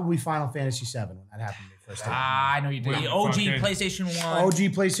 Probably Final Fantasy VII when that happened the first time. I know you did. Wait, The OG fucking- PlayStation 1. OG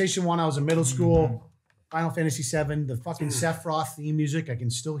PlayStation 1, I was in middle school. Final Fantasy VII, the fucking Sephiroth theme music, I can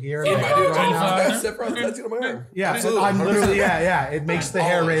still hear it. Yeah, Like, I do. right now. That's tattooed on my arm. Yeah, Absolutely. I'm literally, yeah. It makes the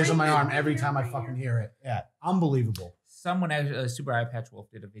hair raise on my arm every time I fucking hear it. Yeah, unbelievable. Someone, Super Eye Patch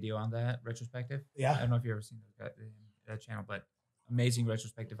Wolf, did a video on that retrospective. I Yeah, don't know if you've ever seen that channel, but amazing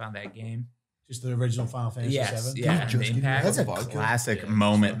retrospective on that game. just the original Final Fantasy Yes, VII. yeah. Just The give me impact. That's a Vodka. classic Yeah.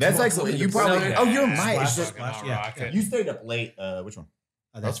 moment. That's like you probably. So- Oh, you're my. Splash, It's just- splash, yeah. You stayed up late. Which one?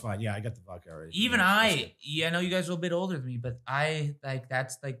 Oh, that's fine. Yeah, I got the vodka already. Even I know you guys are a bit older than me, but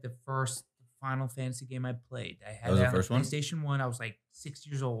that's like the first Final Fantasy game I played. I had That was that the on first one? PlayStation 1. I was like 6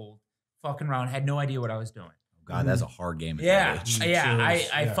 years old, fucking around, had no idea what I was doing. God, that's a hard game. At Yeah, that age.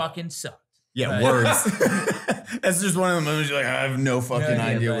 I Yeah. fucking sucked. Yeah, But- words. That's just one of the moments you're like, I have no fucking No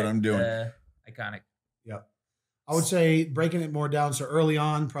idea but, what I'm doing. Iconic. I would say breaking it more down. So early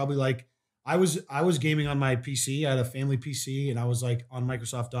on, probably like I was gaming on my PC. I had a family PC, and I was like on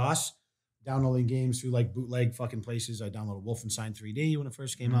Microsoft DOS, downloading games through like bootleg fucking places. I downloaded Wolfenstein 3D when it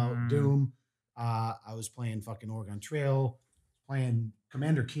first came out. Doom. I was playing fucking Oregon Trail. Playing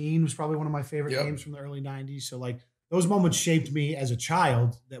Commander Keen was probably one of my favorite Yep. games from the early '90s. So like those moments shaped me as a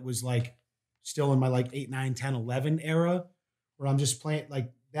child. That was like still in my like 8, 9, 10, 11 era, where I'm just playing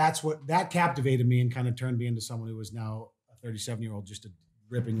like. That captivated me and kind of turned me into someone who is now a 37-year-old just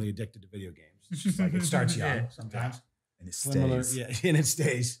rippingly addicted to video games. It's just like it starts young Yeah. sometimes. And it Similar, stays. yeah, and it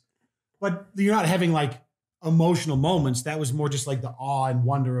stays. But you're not having like emotional moments. That was more just like the awe and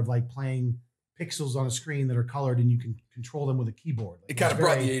wonder of like playing pixels on a screen that are colored and you can control them with a keyboard. Like, It kind of was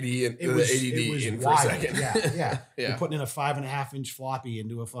brought very- the AD it in, was- the it ADD was in for a wild. second. Yeah. Yeah. You're putting in a 5.5-inch floppy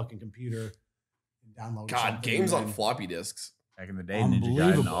into a fucking computer and downloading God, something games and on then- floppy disks. Back in the day, Ninja Gaiden,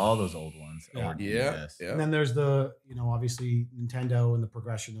 Unbelievable. all those old ones. Yeah. Or Yeah. DS. Yeah. And then there's the, obviously Nintendo and the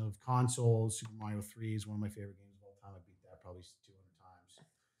progression of consoles. Super Mario 3 is one of my favorite games of all time. I beat that probably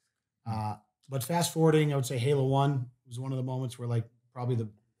 200 times. But fast forwarding, I would say Halo 1 was one of the moments where like probably the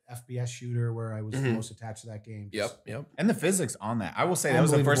FPS shooter where I was the Mhm. most attached to that game. Just Yep. And the physics on that. I will say that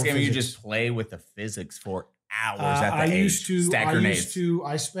was the first game Unbelievable you physics. just play with the physics for hours at the stack grenades.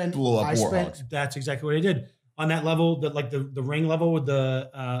 I spent Warthogs. that's exactly what I did. On that level, that like the ring level with the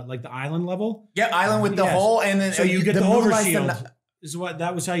like the island level. Yeah, island with the hole, and then so you get the overshield. This is what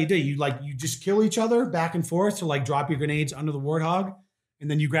that was how you did. You just kill each other back and forth to like drop your grenades under the warthog,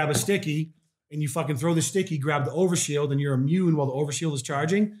 and then you grab a sticky and you fucking throw the sticky, grab the overshield, and you're immune while the overshield is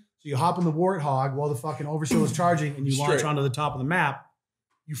charging. So you hop in the warthog while the fucking overshield is charging, and you launch onto the top of the map.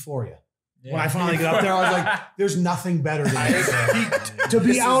 Euphoria. Yeah. When I finally get up there, I was like, there's nothing better than this. To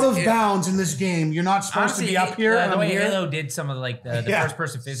be out of bounds in this game, you're not supposed to be up here. The way Halo did some of the first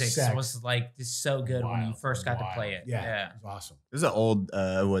person physics was like just so good when you first got to play it. Yeah. It was awesome. This is an old,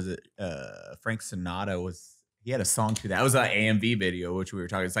 Frank Sinatra he had a song to that. It was an AMV video, which we were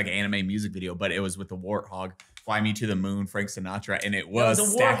talking. It's like an anime music video, but it was with the warthog. Fly Me to the Moon, Frank Sinatra, and it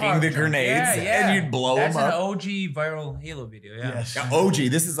was stacking the grenades, and you'd blow them up. That's an OG viral Halo video, Yes. OG.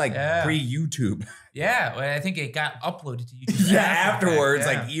 This is like pre-YouTube. Yeah, I think it got uploaded to YouTube. Afterwards,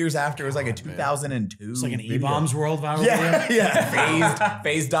 like years after. It was like a 2002. It's like an E-Bombs World viral video. Yeah.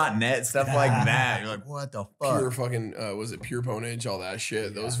 Phase.net, stuff like that. You're like, what the fuck? Pure fucking, was it Pure Ponage? All that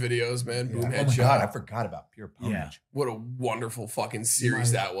shit. Those videos, man. Boom Headshot. God, I forgot about Pure Ponage. Yeah. What a wonderful fucking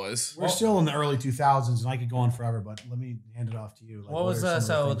series that was. We're still in the early 2000s, and I could go on forever, but let me hand it off to you. Like, what was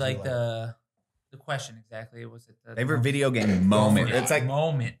the question exactly? Was it the favorite video game moment? It's like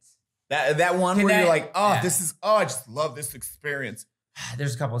moments. That one where you're like, I just love this experience.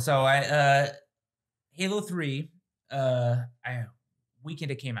 There's a couple. So Halo 3,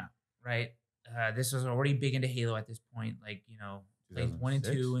 weekend it came out, right? This was already big into Halo at this point, like, played 1 and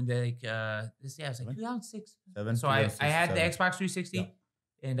 2, and like it was like 2006. So I had the Xbox 360,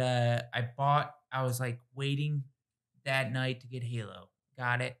 and I was like waiting that night to get Halo.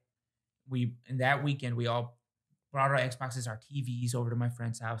 Got it. In that weekend we all brought our Xboxes, our TVs over to my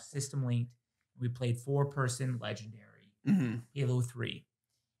friend's house, system linked. We played 4-person legendary Halo 3.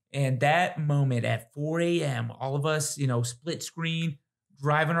 And that moment at 4 a.m., all of us, split screen,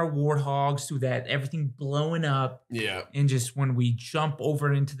 driving our warthogs through that, everything blowing up. Yeah. And just when we jump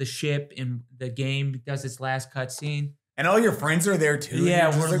over into the ship and the game does its last cutscene. And all your friends are there too. Yeah,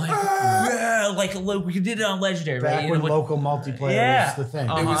 we're like we did it on Legendary. Back when local multiplayer was the thing.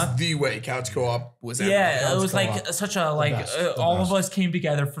 It was the way couch co-op was. Yeah, it was like such a all of us came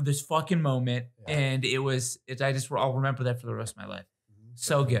together for this fucking moment, and I just will remember that for the rest of my life.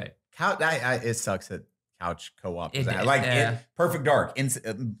 So good. It sucks that couch co-op is that. Perfect Dark,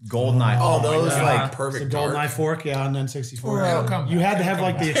 GoldenEye, all those Perfect GoldenEye Fork, on N64. You had to have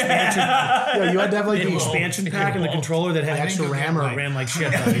like the expansion. You had to have like the expansion pack and the controller that had extra RAM or it ran like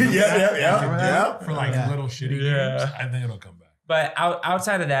shit. Yeah. For like little shitty games, I think it'll come back. But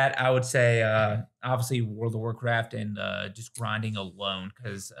outside of that, I would say obviously World of Warcraft and just grinding alone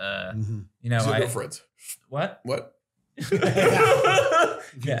because no friends. What?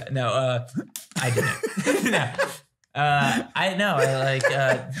 Yeah, no, I didn't. No. I know.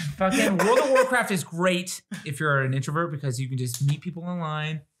 Fucking World of Warcraft is great if you're an introvert because you can just meet people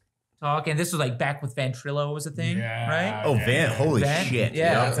online, talk. And this was like back with Ventrilo was a thing, right? Oh, holy shit.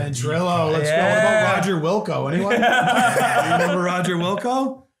 Yeah. Ventrilo. Let's go. What about Roger Wilco? Anyone? You remember Roger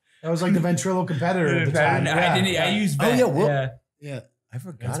Wilco? That was like the Ventrilo competitor at the time. I used Vent. Yeah. I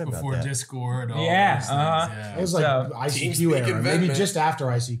forgot about before that. Discord. It was like ICQ era, maybe just after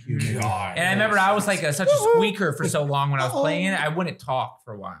ICQ. God, and I remember I was like such a squeaker for so long when I was playing it. I wouldn't talk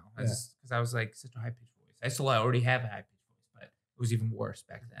for a while because I was like such a high pitched voice. I still already have a high pitched voice, but it was even worse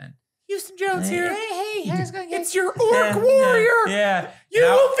back then. Houston Jones here. Hey, how's it going? It's your orc warrior. Yeah. You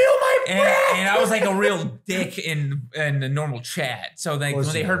will feel my breath. And I was like a real dick in the normal chat. So like when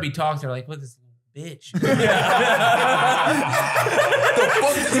they heard me talk, they're like, "What this bitch?"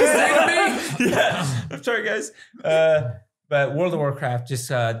 I'm sorry, guys. But World of Warcraft, just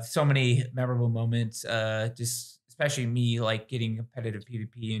so many memorable moments. Just especially me like getting competitive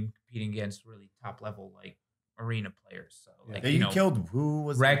PvP and competing against really top level like arena players. So like you killed who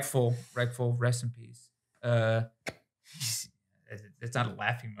was Regful, rest in peace. It's not a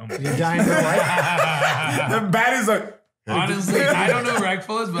laughing moment. You're dying to life. The Baddie's like. Honestly, I don't know who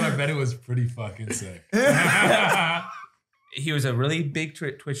Regful is, but I bet it was pretty fucking sick. He was a really big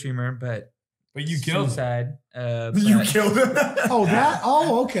Twitch streamer, but you killed him. You killed him.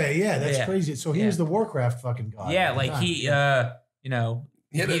 Oh, okay, yeah, that's crazy. So he was the Warcraft fucking god. Yeah, like he,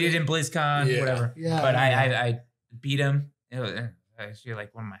 competed in BlizzCon, whatever. Yeah, but I beat him. It was actually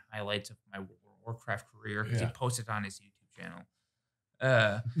like one of my highlights of my Warcraft career because he posted on his YouTube channel.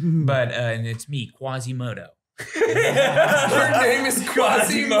 But and it's me, Quasimodo. Your name is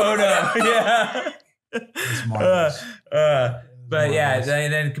Quasimodo. Yeah. It's marvelous. But yeah,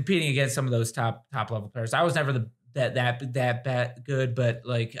 then competing against some of those top level players. I was never that good, but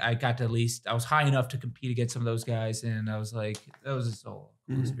like I got to at least I was high enough to compete against some of those guys, and I was like, that was a cool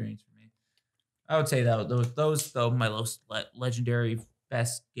experience for me. I would say that those though my most legendary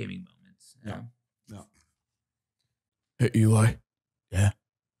best gaming moments. Yeah. Hey Eli. Yeah.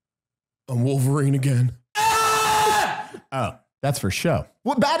 I'm Wolverine again. Oh, that's for show.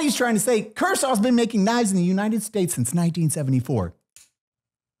 What Baddie's trying to say, Kershaw's been making knives in the United States since 1974.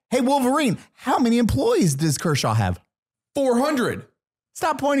 Hey, Wolverine, how many employees does Kershaw have? 400.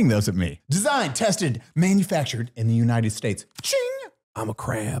 Stop pointing those at me. Designed, tested, manufactured in the United States. Ching! I'm a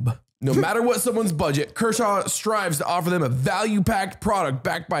crab. No matter what someone's budget, Kershaw strives to offer them a value-packed product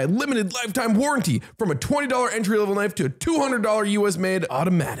backed by a limited lifetime warranty, from a $20 entry-level knife to a $200 US-made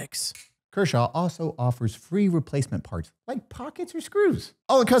automatics. Kershaw also offers free replacement parts like pockets or screws.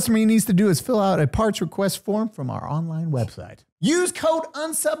 All the customer needs to do is fill out a parts request form from our online website. Use code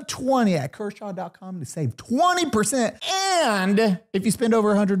UNSUB20 at Kershaw.com to save 20%. And if you spend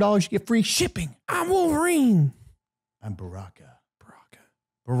over $100, you get free shipping. I'm Wolverine. I'm Baraka.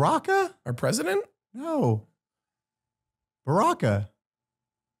 Baraka? Our president? No. Baraka.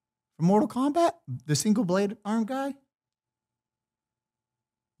 From Mortal Kombat? The single blade arm guy?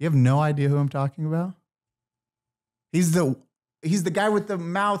 You have no idea who I'm talking about? He's the guy with the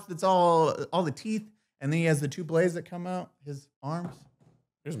mouth that's all the teeth, and then he has the two blades that come out his arms.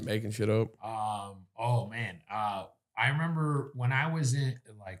 You're just making shit up. Oh man. I remember when I was in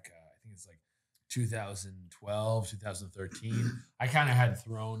like I think it's like 2012, 2013, I kind of had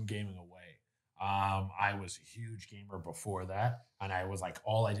thrown gaming away. I was a huge gamer before that, and I was like,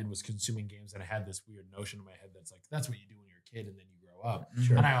 all I did was consuming games, and I had this weird notion in my head that's like, that's what you do when you're a kid, and then you grow up.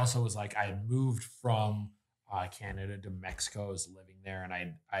 Sure. And I also was like, I had moved from Canada to Mexico. I was living there, and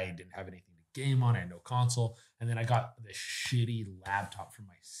I didn't have anything to game on. I had no console, and then I got this shitty laptop from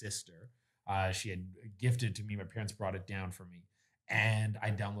my sister. She had gifted to me. My parents brought it down for me, and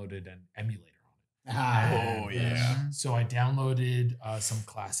I downloaded an emulator. Oh, yeah. So I downloaded some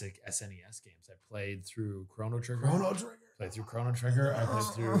classic SNES games. I played through Chrono Trigger. Played through Chrono Trigger. I played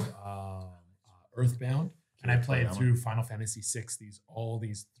through Earthbound. And I played through Final Fantasy VI. All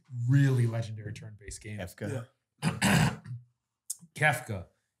these really legendary turn-based games. Kefka.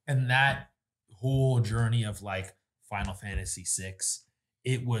 And that whole journey of like Final Fantasy VI,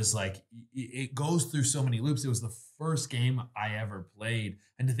 it was like, it goes through so many loops. It was the first game I ever played.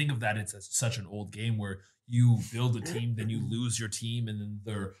 And to think of that, it's such an old game where you build a team, then you lose your team, and then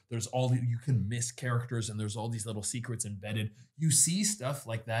there's all you can miss characters, and there's all these little secrets embedded. You see stuff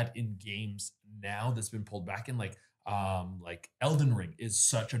like that in games now that's been pulled back in, like Elden Ring is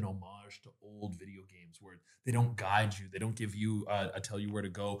such an homage to old video games where they don't guide you, they don't give you tell you where to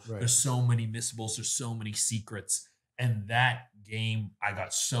go. Right. There's so many missables, there's so many secrets. And that game, I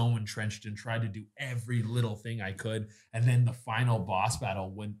got so entrenched and tried to do every little thing I could. And then the final boss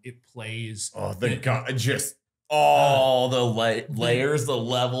battle, when it plays, all the layers, the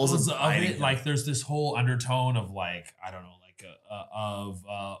levels of it. Like there's this whole undertone of like, I don't know, like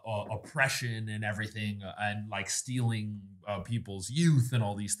oppression and everything, and like stealing people's youth and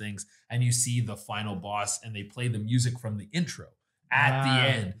all these things. And you see the final boss, and they play the music from the intro at the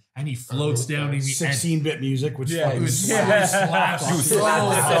end, and he floats down in the 16-bit music, which slaps so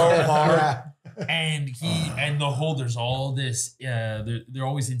hard. Yeah. And there's all this they're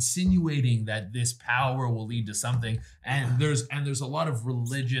always insinuating that this power will lead to something, and there's a lot of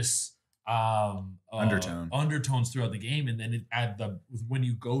religious undertones throughout the game. And then when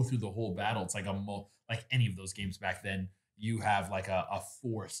you go through the whole battle, it's like like any of those games back then, you have like a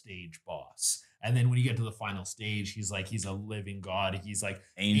 4-stage boss. And then when you get to the final stage, he's a living god. He's like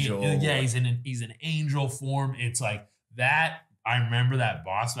angel. He's an angel form. It's like that. I remember that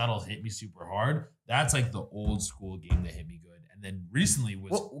boss battle hit me super hard. That's like the old school game that hit me good. And then recently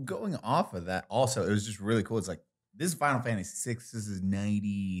was going off of that. Also, it was just really cool. It's like, this is Final Fantasy VI. This is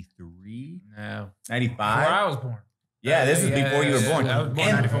 93. No, 95. Before I was born. Yeah, this is before you were born. I was born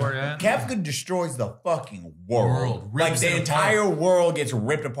in 94, yeah. Kefka destroys the fucking world. Like the entire world gets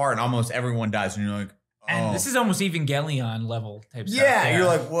ripped apart and almost everyone dies. And you're like, oh. And this is almost Evangelion level type stuff. Yeah, you're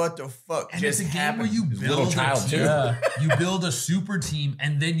like, what the fuck? And it's a game where you build you build a super team,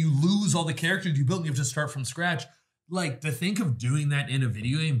 and then you lose all the characters you built, and you have to start from scratch. Like, to think of doing that in a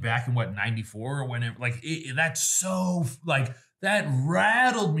video game back in 94 or whenever, that's so like, that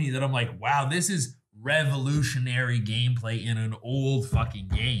rattled me that I'm like, wow, this is revolutionary gameplay in an old fucking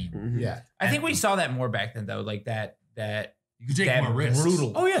game. Mm-hmm. Yeah. I think we saw that more back then though, like that you could take more risks.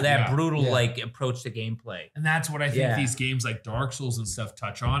 Brutal. Oh yeah. Brutal like approach to gameplay. And that's what I think these games like Dark Souls and stuff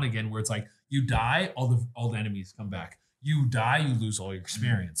touch on again, where it's like you die, all the enemies come back. You die, you lose all your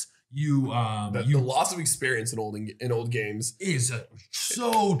experience. You The loss of experience in old games is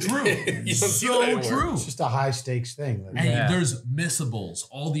so true. So true. It's just a high stakes thing. And there's missables,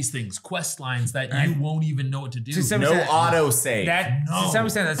 all these things, quest lines that you won't even know what to do. No auto save. To some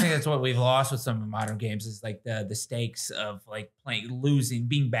extent, I think that's what we've lost with some modern games is like the stakes of like losing,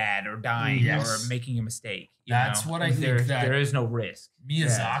 being bad or dying or making a mistake. That's what I think. There is no risk.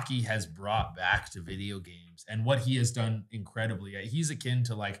 Miyazaki has brought back to video games, and what he has done incredibly. He's akin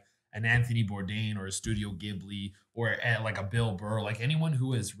to like an Anthony Bourdain or a Studio Ghibli or like a Bill Burr, like anyone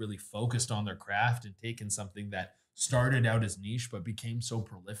who has really focused on their craft and taken something that started out as niche but became so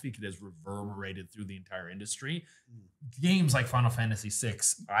prolific it has reverberated through the entire industry. Games like Final Fantasy VI,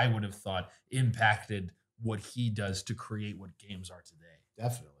 I would have thought, impacted what he does to create what games are today.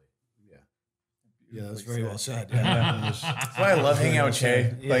 Definitely. Yeah, that's very well said. That's why I love hanging out with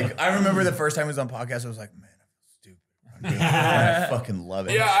Che. Like, I remember the first time he was on podcast, I was like, man, I'm stupid. I fucking love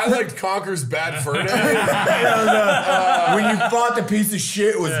it. Yeah, I liked Conker's Bad Fur Day. When you fought the piece of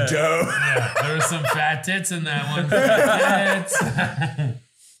shit, it was dope. Yeah, there were some fat tits in that one.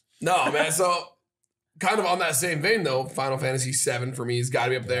 No, man. So, kind of on that same vein, though, Final Fantasy VII for me has got to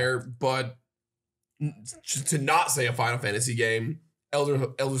be up there. But to not say a Final Fantasy game,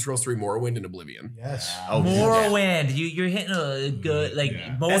 Elder Scrolls 3 Morrowind and Oblivion. Yes. Morrowind. You're hitting a good, like,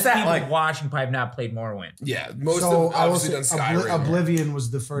 most people watching probably have not played Morrowind. Yeah, most of obviously done Skyrim. Oblivion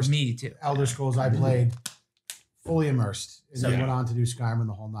was the first Me too. Elder Scrolls I played fully immersed. And then went on to do Skyrim and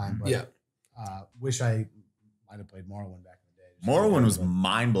the whole nine. But wish I might have played Morrowind back in the day. Morrowind was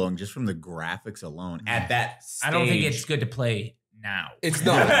mind-blowing just from the graphics alone. At that stage. I don't think it's good to play now. It's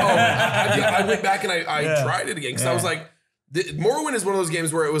not. I went back and I tried it again because I was like, Morrowind is one of those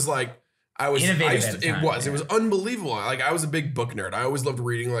games where it was like it was unbelievable. Like I was a big book nerd. I always loved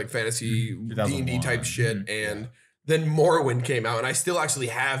reading like fantasy D&D type shit, and then Morrowind came out, and I still actually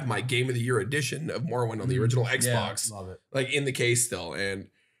have my Game of the Year edition of Morrowind on the original Xbox, love it, like in the case still. And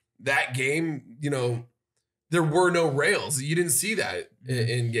that game, you know, there were no rails. You didn't see that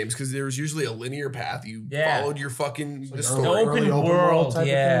in games because there was usually a linear path. You followed your fucking the story. Open world type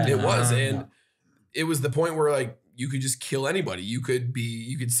of thing. It was, and it was the point where like. You could just kill anybody. You could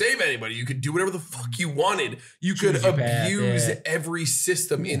save anybody. You could do whatever the fuck you wanted. You could abuse every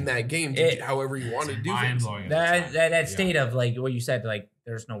system in that game however you wanted to do things. That state of like what you said, like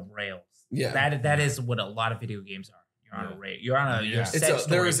there's no rails. Yeah, that is what a lot of video games are. You're on a rail. You're on a set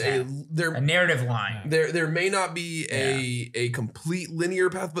there is a narrative line. There may not be a complete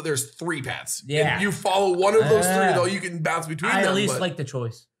linear path, but there's 3 paths. Yeah, and you follow one of those 3, though you can bounce between them. I at least like the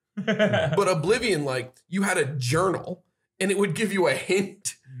choice. But Oblivion, like you had a journal and it would give you a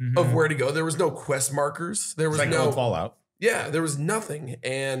hint of where to go. There was no quest markers. There was like no Fallout. Yeah, there was nothing.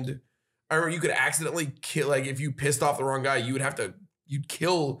 And I remember you could accidentally kill, like if you pissed off the wrong guy, you'd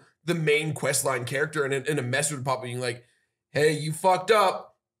kill the main quest line character, and a message would pop up being like, hey, you fucked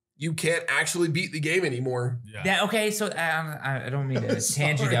up. You can't actually beat the game anymore. Yeah. Okay, so I don't mean to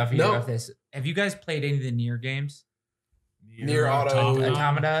tangent off you of this. Have you guys played any of the Nier games? Nier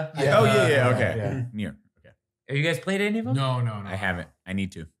Automata? Yeah. Oh, yeah. Okay. Yeah. Nier. Okay. Have you guys played any of them? No. I haven't. I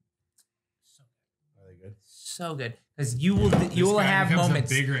need to. Are they good? So good. Because you will have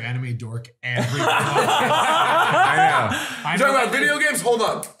moments. A bigger anime dork every I know. You talking about video games? Hold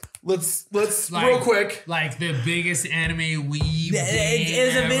on. Let's like, real quick. Like the biggest anime weeb.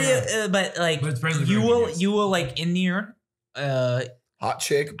 It's a video, but like you will like in Nier. Hot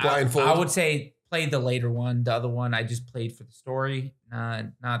chick blindfold. I would say play the later one. The other one I just played for the story.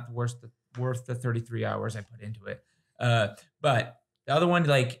 Not worth the 33 hours I put into it. But the other one,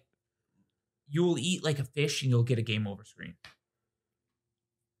 like you will eat like a fish and you'll get a game over screen.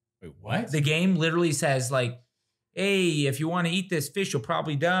 Wait, what? The game literally says like, hey, if you want to eat this fish, you'll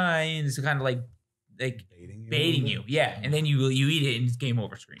probably die. And it's kind of like baiting you. Yeah. And then you eat it and it's game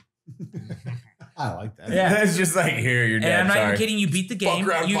over screen. I like that. Yeah. It's just like, here, you're dead. And I'm not even kidding. You beat the game.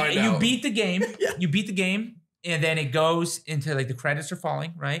 You beat the game. Yeah. You beat the game. And then it goes into like the credits are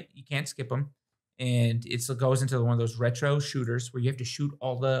falling, right? You can't skip them. And it goes into one of those retro shooters where you have to shoot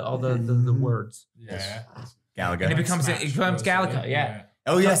all the words. Yeah. Galaga. And it becomes Galaga. Yeah.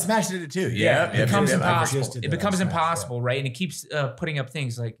 Oh yeah, Smash did it too. Yeah. It becomes impossible. did It that becomes Smash, impossible, right? And it keeps putting up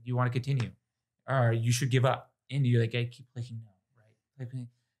things like, do you want to continue? Or you should give up. And you're like, I keep clicking no, right?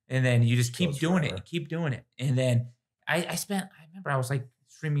 And then you just keep doing it. Keep doing it. And then I remember I was like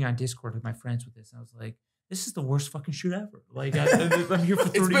streaming on Discord with my friends with this. And I was like, this is the worst fuking shoot ever. Like I'm here for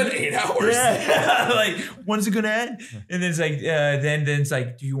 30 It's been 8 hours. Yeah. Like, when's it gonna end? And then it's like, then it's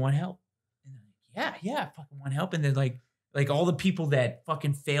like, do you want help? And I'm like, yeah, I fucking want help. And then like all the people that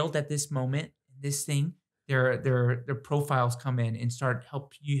fucking failed at this moment, this thing, their profiles come in and start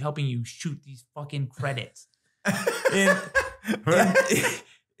helping you shoot these fucking credits. and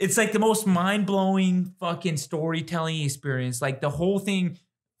it's like the most mind-blowing fucking storytelling experience. Like the whole thing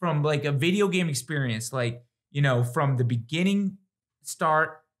from like a video game experience, like, you know, from the beginning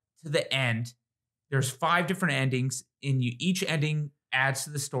start to the end, there's 5 different endings, and each ending adds to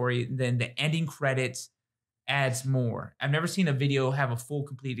the story. Then the ending credits adds more. I've never seen a video have a full,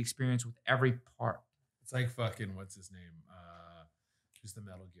 complete experience with every part. It's like fucking, what's his name? Who's the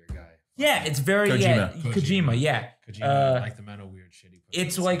Metal Gear guy? Yeah, it's very Kojima. Yeah, Kojima, like the Metal Weird shit.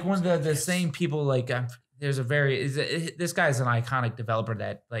 It's like one of the same people. Like there's a very this guy's an iconic developer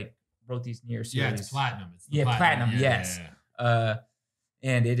that like wrote these Nier series. Yeah, it's Platinum. Platinum. Yes. Yeah.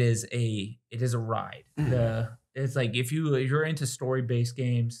 And it is a ride. It's like if you're into story based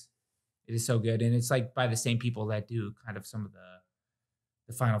games, it is so good, and it's like by the same people that do kind of some of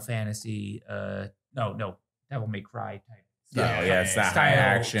the Final Fantasy. Devil May Cry type. It's that high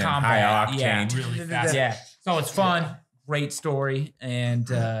action, combat, high octane, really fast. Yeah, so it's fun, great story, and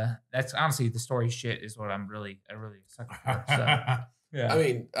that's honestly the story shit is what I'm really sucker for. So, yeah, I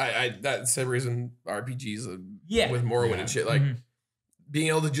mean, I that's the reason RPGs with Morrowind and shit, like being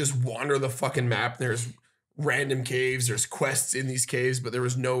able to just wander the fucking map. There's random caves, there's quests in these caves, but there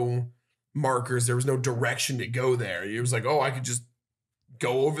was no markers, there was no direction to go there. It was like, oh, I could just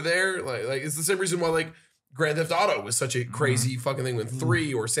go over there. Like it's the same reason why like Grand Theft Auto was such a crazy fucking thing when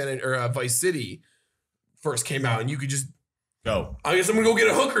 3 or Vice City first came out, and you could just go. I guess I'm gonna go get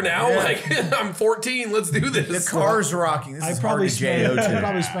a hooker now. Yeah. Like I'm 14. Let's do this. The car's rocking. This is probably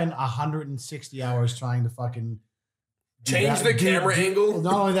spend 160 hours trying to fucking change the camera angle.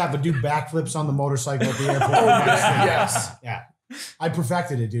 Not only that, but do backflips on the motorcycle at the airport. Yes. Yeah. I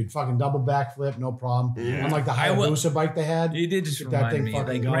perfected it, dude. Fucking double backflip, no problem. Yeah. Unlike the Hayabusa bike they had. You did just remind me.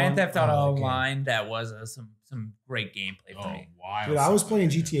 Like Grand Theft Auto Online, that was some great gameplay for me. Wild. Dude, I was playing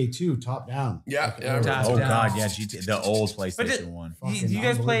GTA 2 top down. Yeah. God, yeah, GTA, the old PlayStation 1. Do you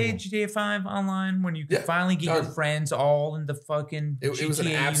guys play GTA 5 online when you could finally get your friends all in the fucking GTA it was an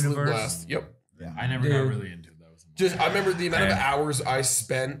absolute universe? blast. Yep. Yeah. I never got really into it. I remember the amount of hours I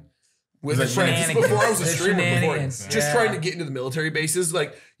spent with friends before I was a streamer just trying to get into the military bases.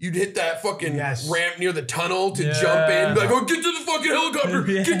 Like you'd hit that fucking ramp near the tunnel to jump in, like, oh, get to the fucking helicopter,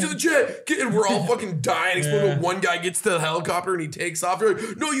 get to the jet, and we're all fucking dying. Exploding. One guy gets to the helicopter and he takes off. You're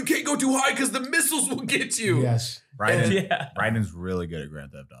like, no, you can't go too high because the missiles will get you. Yes. Ryden's really good at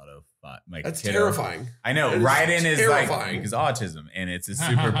Grand Theft Auto. Like, that's terrifying. I know. Ryden is like because autism and it's a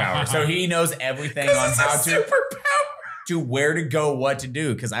superpower. So he knows everything on how to where to go, what to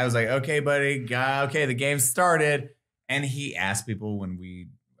do. Because I was like, okay, buddy, okay, the game started. And he asked people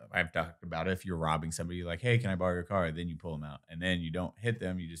I've talked about it, if you're robbing somebody, you're like, hey, can I borrow your car? Then you pull them out. And then you don't hit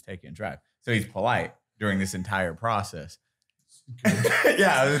them, you just take it and drive. So he's polite during this entire process.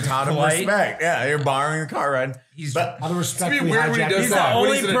 Yeah, it was a ton of respect. Yeah, you're borrowing the car, right? Out of respect, he's the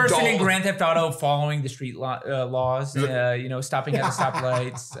only person in Grand Theft Auto following the street laws. Stopping at the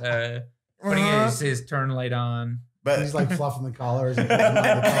stoplights, putting his turn light on. But he's like fluffing the collars. You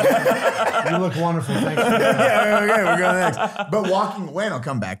look wonderful. Thanks. Okay, we're going next. But walking away, and I'll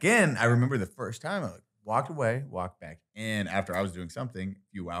come back in. I remember the first time I walked away, walked back in after I was doing something.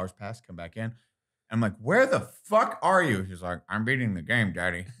 A few hours passed, come back in. I'm like, where the fuck are you? He's like, I'm beating the game,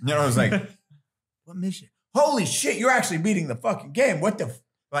 daddy. And I was like, what mission? Holy shit, you're actually beating the fucking game. What the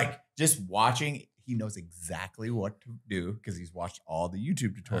just watching. He knows exactly what to do because he's watched all the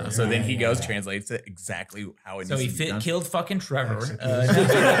YouTube tutorials. So then he goes, translates it exactly how it needs to be done. Killed fucking Trevor. And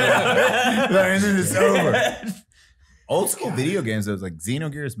then it's over. Old school video games, there was like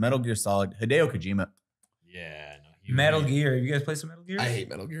Xenogears, Metal Gear Solid, Hideo Kojima. Yeah. Metal Gear. You guys play some Metal Gear? I hate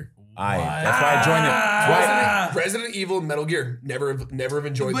Metal Gear. That's why I joined it. Resident Evil, Metal Gear. Never have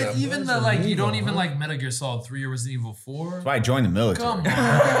enjoyed them. But even you don't even like Metal Gear Solid 3 or Resident Evil 4. That's why I joined the military. Come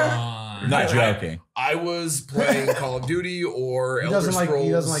on. Not joking. I was playing Call of Duty or Elder Scrolls. He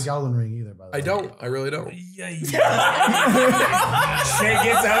doesn't like Elden Ring either, by the way. I don't. I really don't. Shay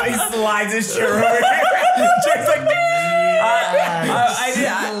gets out, he slides his shirt over here. Shay's like,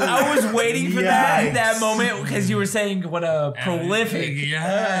 I was waiting for that moment because you were saying what a prolific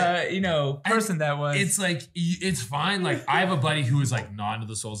person that was. It's like, it's fine. Like, I have a buddy who was like not into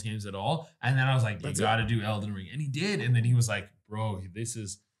the Souls games at all. And then I was like, you got to do Elden Ring. And he did. And then he was like, bro, this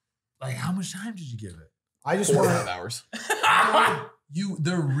is like, how much time did you give it? I just 4.5 hours.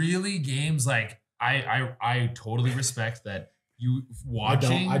 They're really games like, I totally respect that you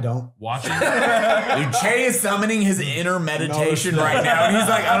watching. I don't. Watching. Dude, Che is summoning his inner meditation right now. And he's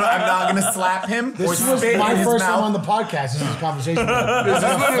like, I'm not going to slap him or This was spit in my his first time mouth. on the podcast. This is a conversation.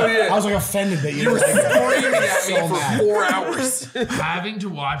 literally it. I was like offended that you You were were screaming at me so for mad. 4 hours. Having to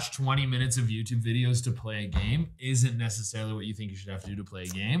watch 20 minutes of YouTube videos to play a game isn't necessarily what you think you should have to do to play a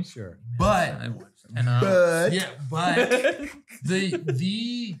game. Sure. But I watched 10 hours. yeah, but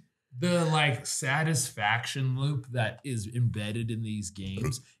the like satisfaction loop that is embedded in these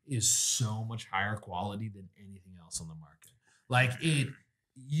games is so much higher quality than anything else on the market. Like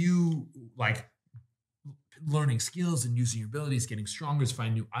you like learning skills and using your abilities, getting stronger, to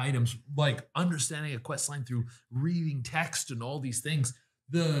find new items, like understanding a quest line through reading text and all these things.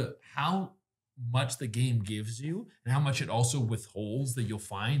 How much the game gives you and how much it also withholds that you'll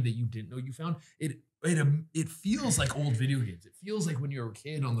find that you didn't know you found. It feels like old video games. It feels like when you were a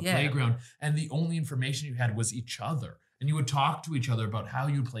kid on the playground and the only information you had was each other, and you would talk to each other about how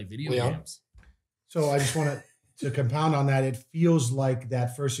you play video games. So I just want to compound on that. It feels like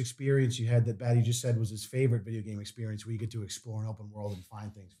that first experience you had that Baddie just said was his favorite video game experience, where you get to explore an open world and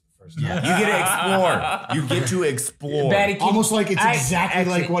find things for the first time. You get to explore. You get to explore. Baddie, Almost like it's exactly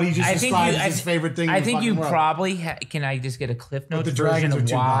like what he just I think described you- as his favorite thing. I in the think fucking you world. probably can I just get a Cliff Notes the version dragons of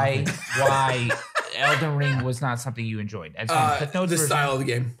are too why Elden Ring was not something you enjoyed? I just want a Cliff Notes The version. style of the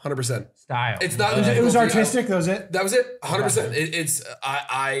game, 100%. Style. It's not. It was difficulty. artistic. That was it. That was it. 100%.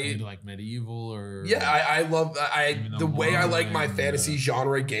 Maybe like medieval or I love Even the way I like my Morrowind, fantasy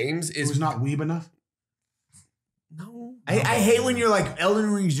genre games It is was not weeb enough. no. I hate when you're like,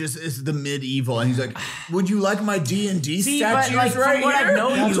 Elden Ring's just is the medieval, and he's like, would you like my D&D See, but statues like right from what here? I know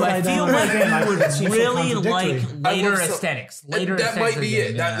That's you, what I I feel don't like understand. you It would seems so really like contradictory. I later love so- aesthetics. Later that aesthetics might of be the it.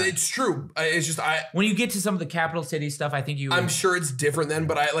 game, That yeah. it's true. It's just When you get to some of the capital city stuff, I think you. I'm sure it's different then,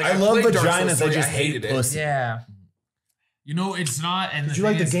 but I love played Dark vaginas. Souls 3, I just hated hate it. pussy. Yeah. You know, it's not. And Did you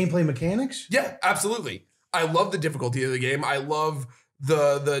like the gameplay mechanics? Yeah, absolutely. I love the difficulty of the game. I love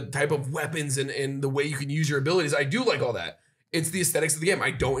the type of weapons and the way you can use your abilities. I do like all that. It's the aesthetics of the game. I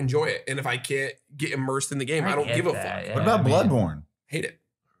don't enjoy it. And if I can't get immersed in the game, I don't get give a that, fuck. yeah. What about Bloodborne? Hate it.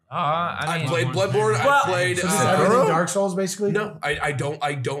 I mean, I played Bloodborne. Well, I played So this is everything Sekiro? Dark Souls, basically. no, I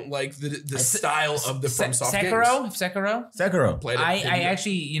don't like the style of the FromSoft games. Sekiro. Sekiro. Played it. I hated it.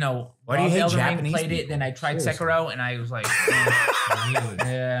 actually, Why do you loved hate Elden Ring, Japanese played it, people? then I tried Seriously. Sekiro, and I was like,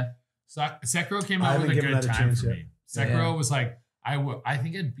 yeah. Sekiro came I out haven't with a given good that a time chance for yet. me. Sekiro was like I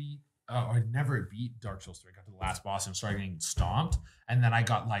think I'd beat or I'd never beat Dark Souls 3. I got to the last boss and started getting stomped, and then I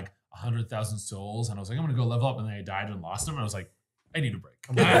got like 100,000 souls, and I was like, I'm gonna go level up, and then I died and lost them, and I was like, I need a break.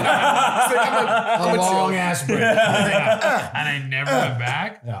 It's like, I'm A a long chill. ass break. Yeah. And I never went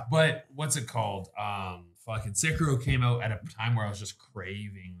back. Yeah. But what's it called? Fucking Sekiro came out at a time where I was just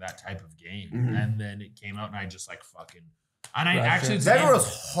craving that type of game, and then it came out, and I just like fucking. And I actually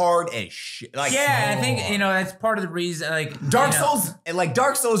Sekiro's hard as shit. Like, Yeah, I think that's part of the reason. Like Dark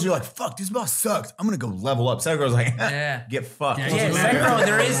Souls, you're like, fuck, this boss sucks. I'm gonna go level up. Sekiro's like, Yeah. get fucked. Yeah, Yeah, Yeah. Sekiro,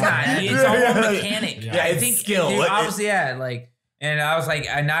 there is not. It's all mechanic. Yeah, I it's think skill. dude, It- obviously, and I was like,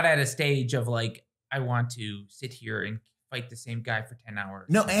 I'm not at a stage of like, I want to sit here and fight the same guy for 10 hours.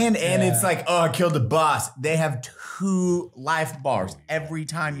 No, and it's like, oh, I killed the boss. They have 2 life bars every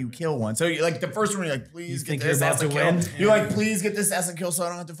time you kill one. So you like the first one, you're like, please You get think this you're about assassin to kill. win? You're like, please get this assassin kill so I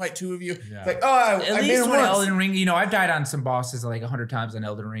don't have to fight 2 of you. Yeah. It's like, oh, I At made least it with once. Elden Ring, I've died on some bosses like 100 times on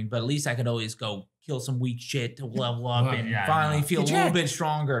Elden Ring, but at least I could always go kill some weak shit to level up Well, and yeah, finally no. feel a little bit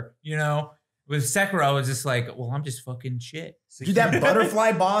stronger, With Sekiro, it's just like, well, I'm just fucking shit. Dude, that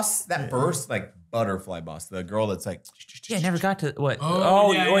butterfly boss, that first like butterfly boss, the girl that's like, Yeah, I never got to what? Oh,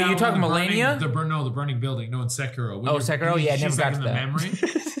 wait, you're talking Millennia? The burning building. No, in Sekiro. When Oh, you're- Sekiro? Yeah, I never she's, got like, to in that.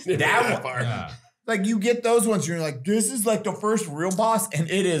 the memory. that one. Yeah. Like you get those ones, and you're like, this is like the first real boss, and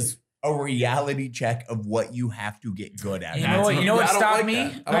it is a reality check of what you have to get good at. You That's know what? what- You know what I don't stopped like me?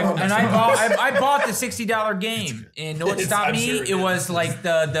 that. I don't know And I bought the $60 game, and know what It's- stopped I'm me? sure it It is. was like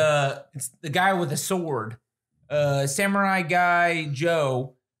the guy with a sword, samurai guy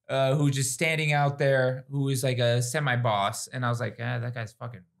Joe, who's just standing out there, who is like a semi boss, and I was like, that guy's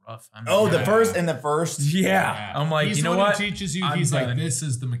fucking rough. Oh, the Yeah. first and the first. yeah. I'm like, He's you the know one what? who teaches you. I'm He's done. like, this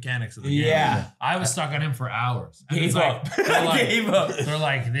is the mechanics of the game. Yeah. I was stuck on him for hours. And it's Gave up. like, they're like, Gave up. They're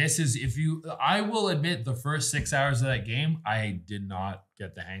like, this is if you. I will admit, the first 6 hours of that game, I did not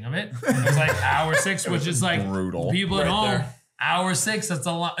get the hang of it. It was like hour 6, which is like brutal. people at Right home. there. Hour 6. That's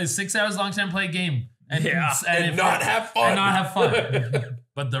a lot. 6 hours long time to play a game. And, And not have fun. And not have fun.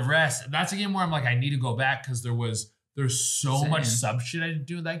 But the rest, that's a game where I'm like, I need to go back because there's so much Same. sub shit I didn't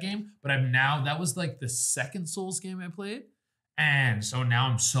do in that game. But that was like the second Souls game I played. And so now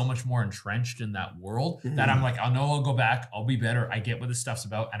I'm so much more entrenched in that world that I'm like, I'll go back. I'll be better. I get what this stuff's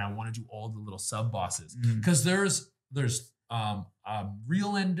about. And I want to do all the little sub bosses. Because there's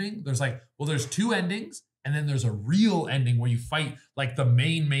real ending. There's 2 endings. And then there's a real ending where you fight like the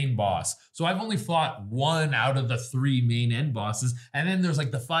main boss. So I've only fought 1 out of the 3 main end bosses. And then there's like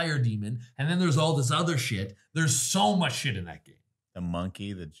the fire demon. And then there's all this other shit. There's so much shit in that game. The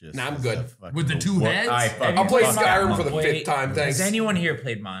monkey that just. Nah, I'm good. With the 2 heads? I'll play Skyrim for the 5th time. Thanks. Has anyone here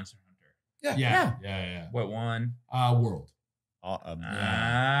played Monster Hunter? Yeah. What one? World.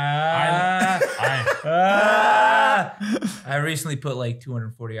 I recently put like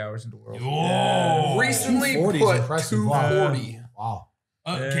 240 hours into World. Whoa. Recently 240 put is impressive. 240. Wow.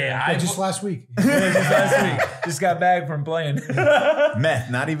 Okay, Just last week. Just got back from playing.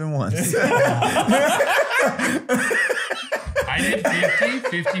 Meth, not even once. I did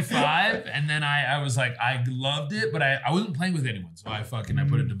 50, 55, and then I was like, I loved it, but I wasn't playing with anyone, so I put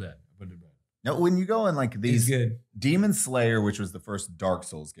it to bed. No, when you go in like these good. Demon Slayer, which was the first Dark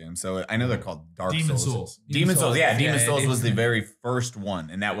Souls game, so I know they're called Dark Demon Souls. Souls. Demon Souls, yeah. Demon Yeah, Souls it's- was the very first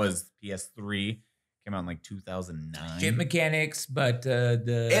one, and that was PS3. Came out in like 2009. Shit mechanics, but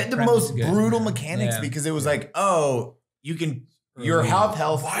the And the premise most is good. brutal mechanics Yeah. because it was like, oh, you can your health.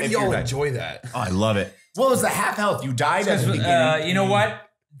 Why if do y'all you're- enjoy that? Oh, I love it. Well, it was the half health. You died at the beginning. You know what?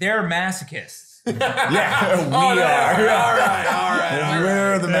 They're masochists. Yeah, we All right. are.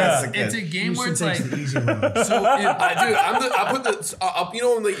 We're the masochists. It's a game where Houston it's takes like, the easy road. I put the you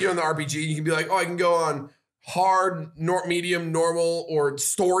know when you're in the RPG, you can be like, oh, I can go on hard, medium, normal, or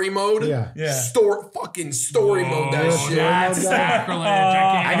story mode. Yeah. Fucking story mode. That oh, shit. that's sacrilege.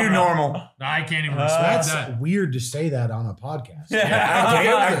 I I do normal. I can't even respect That's that. weird to say that on a podcast.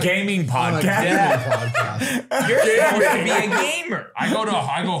 A gaming On a podcast. gaming podcast. You're supposed to be a gamer.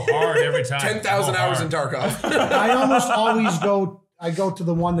 I go hard every time. 10,000 hours in Tarkov. I almost always go to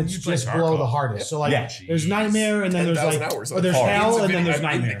the one that's You play just below the Tarkov. hardest. So like Yeah. there's Nightmare and then there's 10,000 like hours or there's hard. Hell It's and then been- there's I've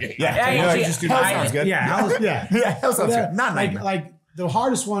been in the Nightmare. game. Yeah, Yeah, just do hell that. Sounds good. Yeah. Hell sounds good. Not like, nightmare. like the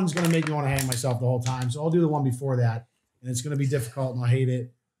hardest one's gonna make me want to hang myself the whole time. So I'll do the one before that, and it's gonna be difficult and I'll hate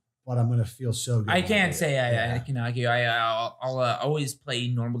it, but I'm gonna feel so good. I when can't do say it. I can argue. I'll always play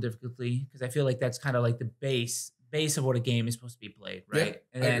normal difficulty because I feel like that's kind of like the base of what a game is supposed to be played, right?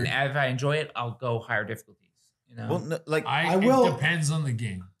 Yeah, and I then agree. if I enjoy it, I'll go higher difficulties. You know, Well, no, like I will- It depends on the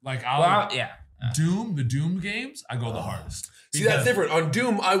game. Like yeah. the Doom games, I go the hardest. See, that's Because- different. On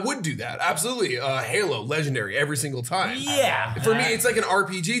Doom, I would do that. Absolutely. Halo, legendary every single time. Yeah. For me, it's like an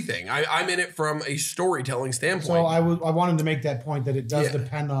RPG thing. I'm in it from a storytelling standpoint. So I wanted to make that point that it does Yeah.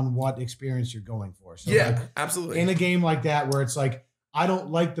 depend on what experience you're going for. So yeah, like, absolutely. in a game like that where it's like I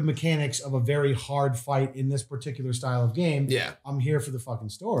don't like the mechanics of a very hard fight in this particular style of game. Yeah. I'm here for the fucking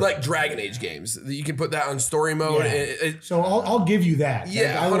story. Like Dragon Age games. You can put that on story mode. Yeah. So I'll give you that.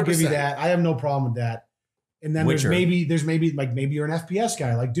 Yeah, I will give you 100%. that. I have no problem with that. And then Witcher. there's maybe you're an FPS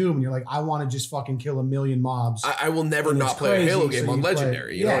guy like Doom, and you're like, I want to just fucking kill a million mobs I will never And not it's play a crazy, Halo so game you on play-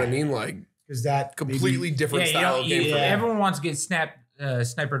 Legendary. You know yeah. what I mean? Like because that completely different style of game for me. Everyone wants to get sniped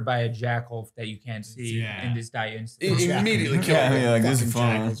by a jackal that you can't see Yeah. and just die instantly. Immediately kill yeah, me. yeah, like this is Fucking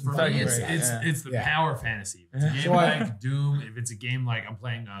fun. jackals. Fucking It's, great. it's the Yeah. power fantasy. If it's a game So I- like Doom, if it's a game like I'm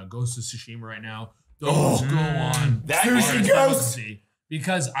playing Ghost of Tsushima right now, those go on. That hard Sushi Ghost. difficulty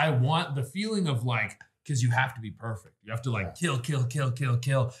because I want the feeling of like, because you have to be perfect. You have to like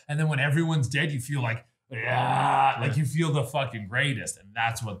kill. And then when everyone's dead, you feel like, like you feel the fucking greatest. And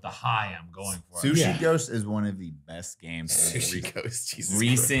that's what the high I'm going for. Sushi Yeah. Ghost is one of the best games in Sushi Ghost. Jesus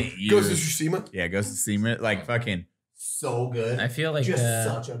recent Christ. years. Ghost of Tsushima? Yeah, Ghost of Tsushima, like fucking so good. I feel like just the-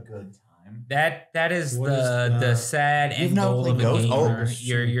 such a good time. That is What is the sad You've end not goal played of a Ghost? Oh, gamer.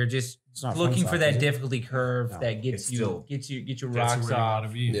 shit. You're just It's not looking for FromSoft, that is it? difficulty curve No, that it's gets still- get your That's rocks where you off.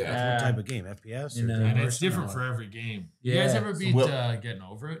 gotta be. Yeah. what type of game? FPS? You or know. third And it's person different or- for every game. Yeah. You guys ever beat Well- Getting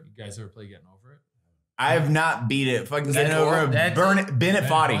Over It? You guys ever play Getting Over It? I have not beat it. Fucking That getting over it. that's- Burn it. Bennett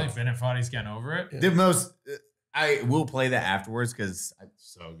Foddy. Bennett Foddy's Getting Over It. The most. I will play that afterwards because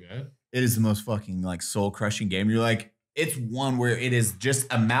So good. it is the most fucking like soul crushing game. You're like, it's one where it is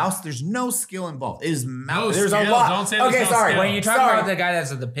just a mouse. There's no skill involved. It is mouse. No there's a skill. lot. Don't say there's okay, no sorry. skill. When you talk Sorry. about the guy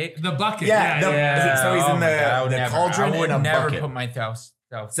that's at the pick, The bucket. Yeah, so he's in oh my God, I would the never- cauldron I would in a never bucket. put myself.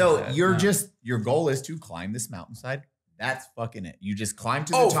 So through that, you're no. just your goal is to climb this mountainside. That's fucking it. You just climb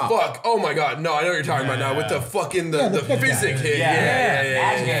to the Oh, top. fuck. Oh, my God. No, I know what you're talking about now with the fucking, Yeah, the the pick physics guy. hit. Yeah. Yeah.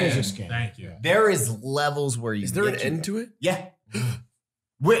 That's It's a game. physics game. Thank you. There is levels where you Is there an get to- end to it? Yeah.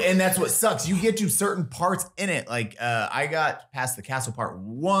 And that's what sucks. You get to certain parts in it. Like I got past the castle part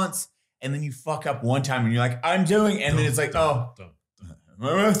once, and then you fuck up one time, and you're like, I'm doing, and then it's like, oh,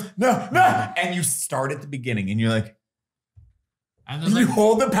 no, and you start at the beginning, and you're like, And then You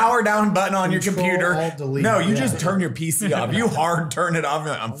hold the power down button on your Control, computer. Alt, delete. No, you Yeah. just turn your PC off. You hard turn it off.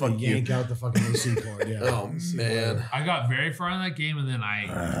 You're like, I'm fucking yank you. out the fucking AC cord. Yeah. Oh man. I got very far in that game and then I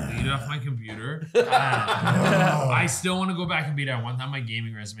deleted off my computer. I still want to go back and beat it. I want on my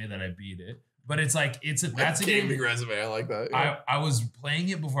gaming resume that I beat it. But it's like that's a Gaming game. resume. I like that. Yeah. I was playing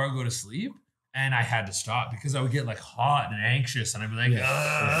it before I go to sleep and I had to stop because I would get like hot and anxious and I'd be like,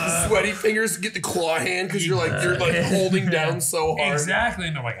 "Ugh." Sweaty fingers get the claw hand because you're like holding down so hard. Exactly.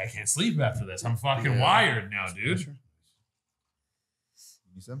 And I'm like, I can't sleep after this. I'm fucking wired now, dude.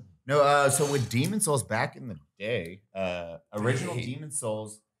 No, so with Demon Souls back in the day, original Demon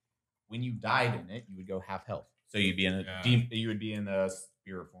Souls, when you died in it, you would go half health. So you'd be in the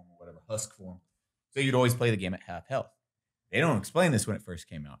spirit form or whatever, husk form. So you'd always play the game at half health. They don't explain this when it first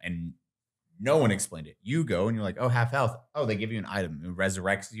came out, and no one explained it. You go and you're like, oh, half health. Oh, they give you an item. It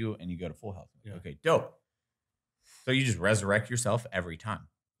resurrects you and you go to full health. Yeah. Okay, dope. So you just resurrect yourself every time.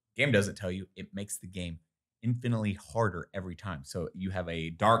 Game doesn't tell you. It makes the game infinitely harder every time. So you have a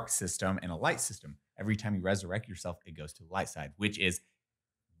dark system and a light system. Every time you resurrect yourself, it goes to the light side, which is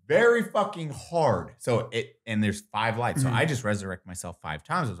very fucking hard. So and there's 5 lights. So I just resurrect myself 5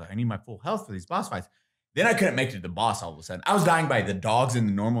 times. I was like, I need my full health for these boss fights. Then I couldn't make it to the boss all of a sudden. I was dying by the dogs in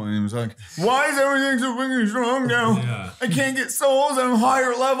the normal, and it was like, why is everything so fucking strong now? Yeah. I can't get souls. I'm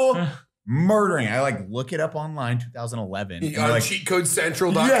higher level. Murdering. I like look it up online, 2011. You got like,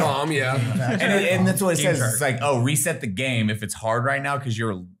 cheatcodecentral.com. Yeah. and that's what it Game says. chart. It's like, oh, reset the game if it's hard right now because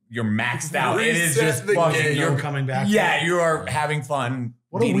you're maxed out. It is Reset just the fucking. game. You're coming back. Yeah, you are having fun.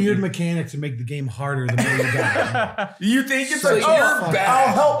 What a beating weird you. mechanic to make the game harder the more you die. You think it's So like, you're oh, bad.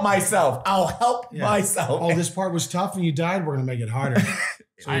 I'll help myself. I'll help Yeah. myself. Oh, this part was tough and you died. We're gonna make it harder.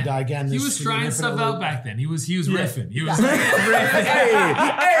 So we die again. He This was is gonna be trying an stuff infinite out loop. back then. He was riffing. He was hey, like,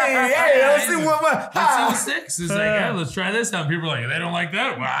 let's see what. Let's see what sticks. It's like, yeah, let's try this out. People are like, they don't like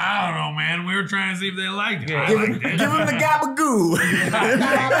that. Well, I don't know, man. We were trying to see if they liked it. I Give liked it. him the gabagoo.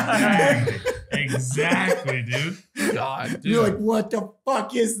 Exactly, dude. God. You're like, what the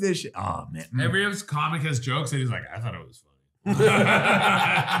fuck is this shit? Oh, man. Every comic has jokes, and he's like, I thought it was funny.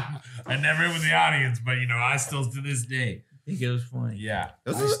 I never with the audience, but I still to this day. I think it was funny. Yeah.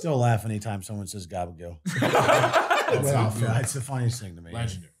 I still laugh anytime someone says gabagoo. It's the funniest thing to me.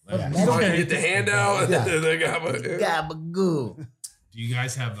 Legendary. So you get the handout. Yeah. Gabagoo. Do you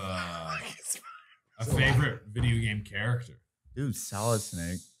guys have a favorite video game character? Dude, Solid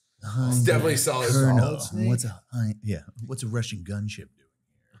Snake. It's definitely solid. Solid Snake? What's a Russian gunship doing?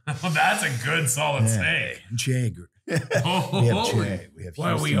 Oh, that's a good solid snake. Jagger. Oh,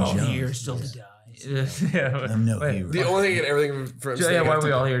 Why are we all here still to die? I'm no Wait, hero. The only thing I get everything from Yeah, Snake why are after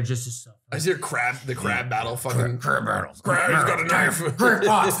we all that. here just to suffer? I see the crab battle fucking. Crab battle. Crab, he's got a knife. Great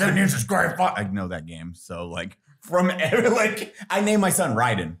Fox. That means it's Great Fox. I know that game. So like I named my son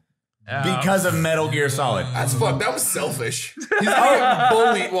Raiden because of Metal Gear Solid. That's fuck. That was selfish. He's not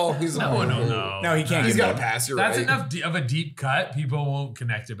bullied. Well, he's no. No, he can't. He's get got a Metal. pass. You're That's right. enough of a deep cut. People won't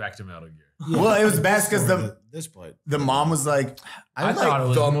connect it back to Metal Gear. Well, it was best because this plate. the mom was like, I thought it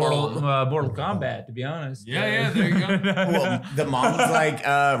was the Mortal Kombat, to be honest. Yeah, there you go. well, the mom was like,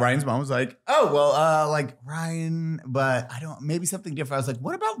 Ryan's mom was like, oh, well, like Ryan, but I don't, maybe something different. I was like,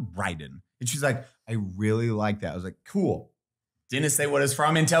 what about Raiden? And she's like, I really like that. I was like, cool. Didn't say what it's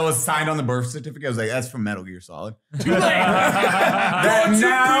from until it was signed on the birth certificate. I was like, that's from Metal Gear Solid. Too late. That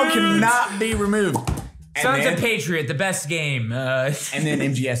now cannot be removed. And Sons then- of Patriot, the best game. And then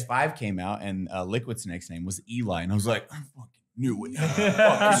MGS5 came out, and Liquid Snake's name was Eli, and I was like, I fucking knew it.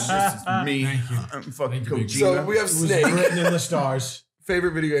 Fucking this is me. I'm fucking Thank you, Kojima. So we have It was Snake. written in the stars.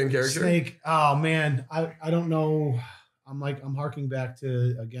 Favorite video game character. Snake. Oh man, I don't know. I'm harking back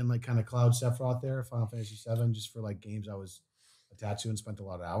to again like kind of Cloud Sephiroth there, Final Fantasy VII, just for like games I was attached to and spent a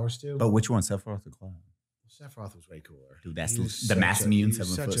lot of hours to. But which one? Sephiroth or Cloud? Sephiroth was way cooler. Dude, that's He was the such Massimian he was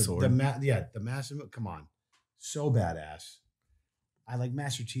 7-foot such a- sword. The Massimian. Come on, so badass. I like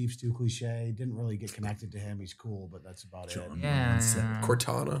Master Chief's too cliche. Didn't really get connected to him. He's cool, but that's about it. Yeah.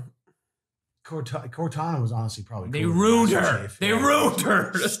 Cortana. Cortana was honestly probably They cooler than ruined Master her. Chief. They Yeah. ruined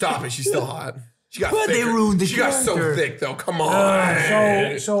her. Stop it. She's still hot. She got But they thicker. ruined the She got so character. thick though. Come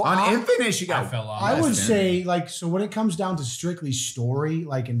on. So On Infinite, she I got fell off. I would Best say like so when it comes down to strictly story,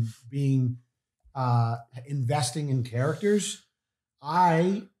 like in being investing in characters,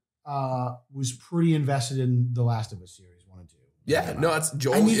 I was pretty invested in the Last of Us series 1 and 2. Yeah, no, it's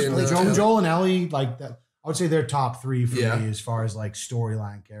Joel. I need to and, play Joel and Ellie, like that. I would say they're top 3 for Yeah. me as far as like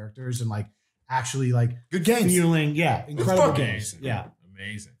storyline characters and like actually like good games. feeling, incredible fucking games. Amazing. Yeah.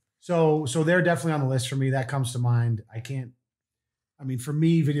 Amazing. So they're definitely on the list for me. That comes to mind. For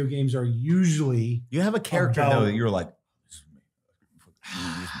me, video games are usually You have a character About- though that you're like,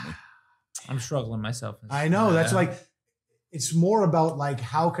 I'm struggling myself. I know. That's like, it's more about like,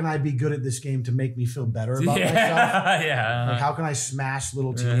 how can I be good at this game to make me feel better about myself? Yeah. Like, how can I smash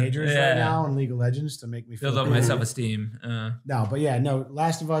little teenagers right now in League of Legends to make me feel build up my self-esteem? No, but yeah, no.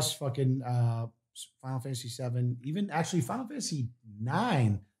 Last of Us, fucking Final Fantasy 7, even actually Final Fantasy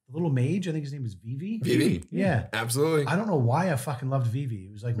 9. The little mage, I think his name was Vivi. Vivi? Yeah. Absolutely. I don't know why I fucking loved Vivi. He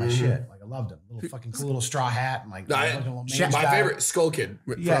was like my shit. Like I loved him. Little fucking cool little straw hat and like my favorite, Skull Kid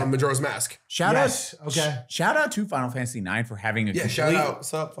from Majora's Mask. Shout out to Final Fantasy 9 for having a shout out.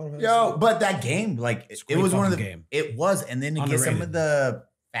 What's up, Final Fantasy? Yo, but that game, like it was one of the game. It was, and then to get some Underrated. of the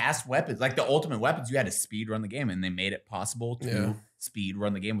fast weapons, like the ultimate weapons, you had to speed run the game, and they made it possible to speed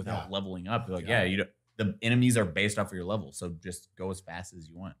run the game without leveling up. They're like, you don't. The enemies are based off of your level, so just go as fast as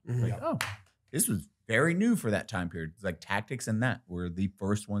you want. Like, oh, this was very new for that time period. It's like tactics and that were the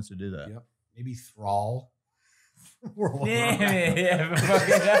first ones to do that. Yep. Maybe Thrall. Yeah.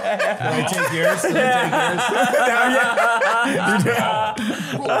 I take yours?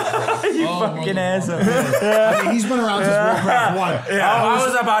 You fucking asshole. I mean, he's been around since Warcraft 1. I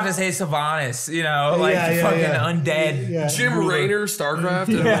was about to say Sylvanas, you know, like fucking undead. Yeah. Jim Raynor, StarCraft.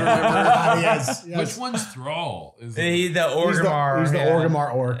 Yes. Which one's Thrall? Is The Orgrimmar. He's the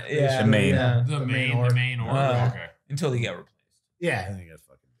Orgrimmar orc. Yeah, The main. yeah. the main orc. Okay. Until they get replaced. Yeah, I think that's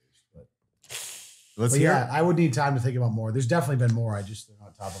fucking douche. Let's But hear. yeah, I would need time to think about more. There's definitely been more. I just they're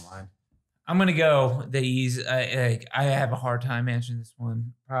not top of mind. I'm gonna go the easy. I have a hard time answering this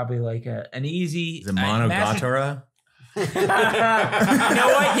one. Probably like an easy. Is it Monogatari? You know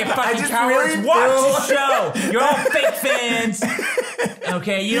what? You fucking cowards. Watch the show. You're all fake fans.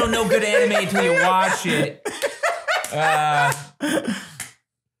 Okay, you don't know good anime until you watch it.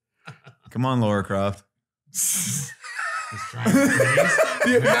 Come on, Laura Croft.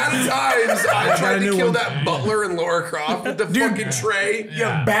 The amount of times I tried to kill that butler in Lara Croft with the fucking tray. You're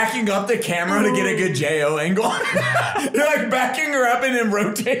backing up the camera to get a good JO angle. You're like backing her up and then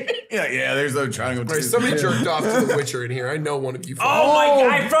rotating. You're like, yeah, there's no triangle. Right, somebody jerked off to The Witcher in here. I know one of you. Oh my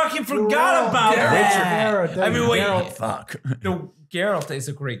god! I fucking forgot about that. Geralt. I mean, wait. Fuck. No, Geralt is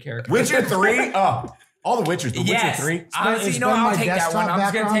a great character. Witcher 3? Oh, all the Witchers, but Yes. Witcher 3? Honestly, It's you know, been I'll my take that one. desktop I'm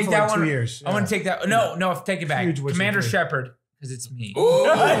just gonna background take for that like 2 one. years. I'm gonna take that. No, take it back. Huge Witcher Commander 3. Shepard, because it's me.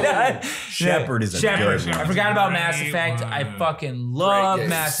 Shepard is a Shepard. good I one. forgot about Mass Great Effect. one. I fucking love game.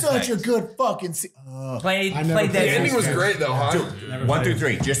 Mass Effect. Such a good fucking Played I never that. The played ending was Yes. great though, huh? Dude, 1 through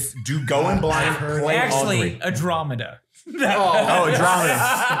 3. Just do go in blind. Play Actually, all 3. Andromeda. Oh,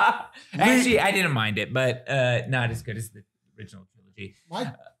 Andromeda. Actually, I didn't mind it, but not as good as the original trilogy.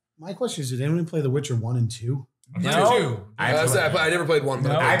 My question is, did anyone play The Witcher 1 and 2? No. I never played one, but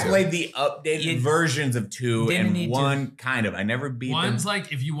No. I I played played the updated versions of 2 Didn't and need to. 1 kind of. I never beat One's them.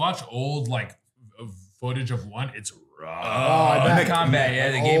 like, if you watch old like footage of one, it's rough. Oh, bet. the combat, yeah,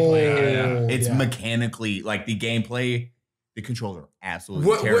 the gameplay. Yeah. It's yeah. mechanically, like the gameplay, the controls are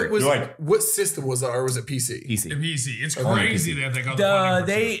absolutely terrible. was They're like what system was that, or was it PC? The PC. PC. It's Okay. crazy that they got the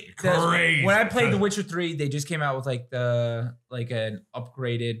funding for such- crazy. When I played The Witcher 3, they just came out with like an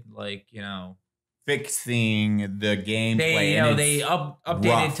upgraded, like, you know, Fixing the gameplay. they updated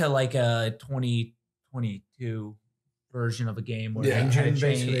rough. to like a 2022 version of a game where Yeah. they Engine, kinda changed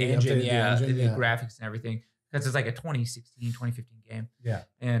basically, the engine, updated the engine, the yeah. graphics and everything. Because it's like a 2016, 2015 game. Yeah.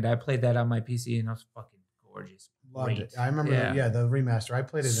 And I played that on my PC and it was fucking gorgeous. Loved Great. it. I remember, Yeah. the remaster. I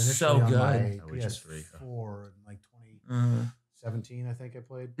played it initially So on good. my Witcher 3. PS4 in like Uh, 2017, I think I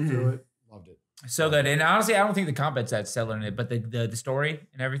played Mhm. through it. Loved it. so good. And honestly, I don't think the combat's that stellar in it, but the story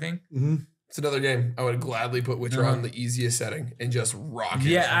and everything. Mm-hmm. It's another game. I would gladly put Witcher Uh-huh. on the easiest setting and just rock it.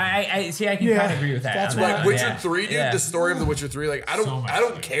 Yeah, I see. I can Yeah, kind of agree with that. that's on why- that Like one, Witcher yeah. 3, dude, Yeah. the story of the Witcher 3, like I So don't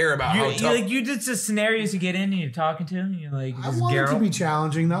much care about how You tough. did the scenarios you get in and you're talking to, and you're like, I this is want it to Geralt. be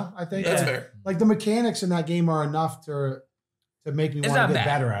challenging, though. I think That's Yeah. fair. like the mechanics in that game are enough to make me It's want not to get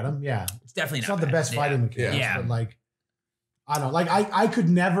bad. better at them. Yeah, It's definitely it's not, not the bad. best fighting mechanics, Yeah. but like I don't know. Like I could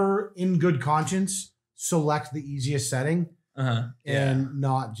never, in good conscience, select the easiest setting Uh-huh. and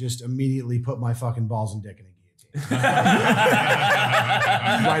not just immediately put my fucking balls and dick in a guillotine.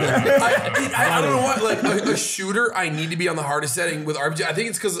 I don't know what, like a shooter, I need to be on the hardest setting with RPG. I think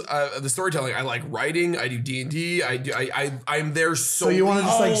it's because of the storytelling. I like writing. I do D&D. I'm there so. So you want to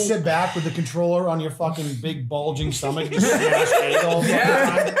just like Oh. sit back with the controller on your fucking big bulging stomach, and just smash A all the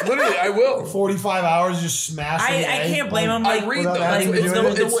Yeah, time? literally, I will. 45 hours just smashing. I A, can't blame him. I Like, read without though. having like to It's do the,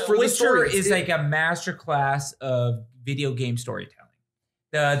 anything. it's for the Witcher story. is like a master class of video game storytelling.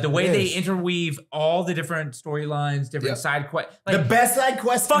 The way It they is. interweave all the different storylines, different side quests. the best side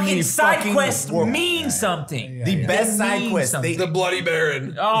quest to me fucking is side fucking quests world. mean something. Yeah, The yeah. best They side mean quest. something. The Bloody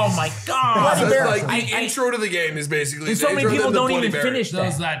Baron. Oh my god! Bloody So Baron. like the intro to the game is basically And so the many intro, people then the don't Bloody even Baron. finish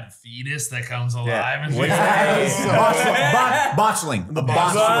Does that. that fetus that comes alive Yeah. and What's shit. that? Botchling. The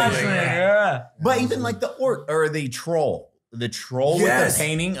botchling. Yeah. But even like the orc or the troll with Yes. the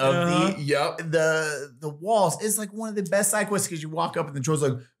painting of Yep. the walls is like one of the best side quests because you walk up and the troll's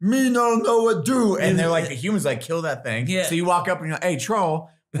like, me no know what do. And they're like, the humans like, kill that thing. Yeah. So you walk up and you're like, hey, troll,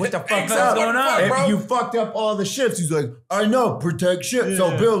 what the fuck's What's up? going on, If bro? you fucked up all the ships. He's like, I know, protect ship.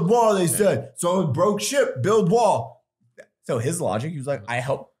 So build wall, they said. So broke ship, build wall. So his logic, he was like, I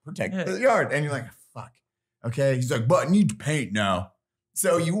help protect the yard. And you're like, fuck. Okay. He's like, but I need to paint now.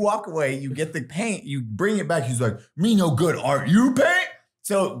 So you walk away, you get the paint, you bring it back. He's like, me no good art. You paint?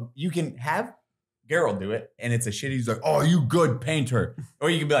 So you can have Geralt do it, and it's a shit. He's like, oh, you good painter. Or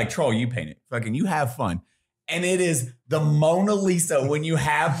you can be like, troll, you paint it. Fucking you have fun. And it is the Mona Lisa when you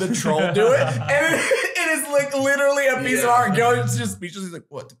have the troll do it. And it is like literally a piece of art. Geralt's just speechless. He's like,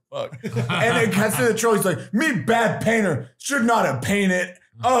 what the fuck? And it cuts to the troll. He's like, me bad painter. Should not have painted.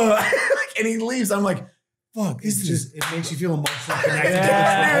 And he leaves. I'm like, fuck, this It's is just, it makes you feel emotionally connected.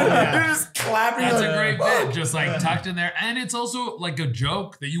 They're just clapping. That's like, a great fuck. bit, just like tucked in there. And it's also like a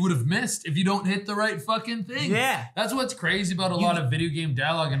joke that you would have missed if you don't hit the right fucking thing. Yeah. That's what's crazy about a lot of video game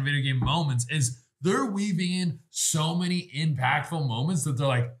dialogue and video game moments is they're weaving in so many impactful moments that they're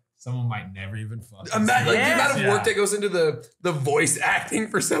like, someone might never even fucking see Like, it. the amount of work Yeah. that goes into the voice acting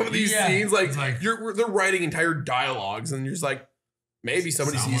for some of these Yeah. scenes, like, It's like- they're writing entire dialogues, and you're just like, maybe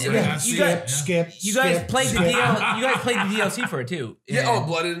somebody sees it. Someone Yeah. has You seen guys- it, Skip. You guys skip, played the skip. You guys played the DLC for it too. Yeah. And Oh,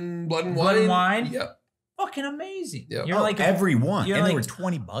 blood and wine. Blood and Wine? Yep. fucking amazing. Yeah. You're Oh, like every one. you're And they like- were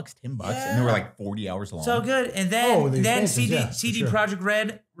 $20, $10, and they were like 40 hours long. so good. And then Oh, the expansions, CD yeah, for CD sure. Projekt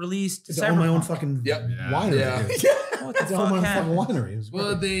Red released It's own my own Cyberpunk. fucking Yep. winery. Yeah. dude. What the It's own my own fuck fucking happened? winery. It was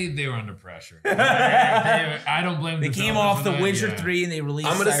Well, great. they were under pressure. I don't blame They the came developers off The for that, Witcher yeah. 3 and they released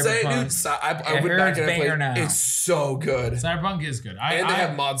I'm gonna say, Cyberpunk. dude, I I went heard back it's and I banger played. now. It's so good. Cyberpunk is good. And they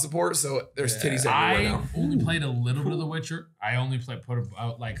have mod support, so there's titties everywhere I now. only played a little bit of The Witcher. I only put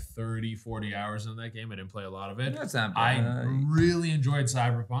about like 30, 40 hours in that game. I didn't play a lot of it. That's not I bad. really enjoyed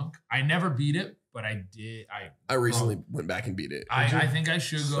Cyberpunk. I never beat it, but I did. I recently went back and beat it. I think I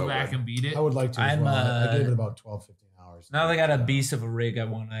should go So back good. and beat it. I would like to as I'm, well. I gave uh, it about 12, 15 hours. Now they got a beast of a rig. I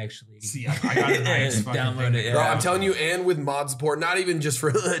want to actually See, I got a nice fucking download thing. it. Bro, Yeah. I'm telling you, and with mod support, not even just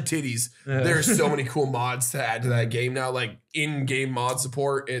for titties, there's so many cool mods to add to that game now. Like in-game mod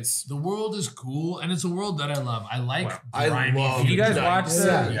support, it's The world is cool, and it's a world that I love. I like. I grimy love Did you guys Nice. watch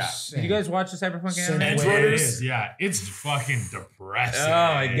the? Yeah. Did you guys watch the Cyberpunk Same anime? Edge way. It Runners? is, yeah. It's fucking depressing. Oh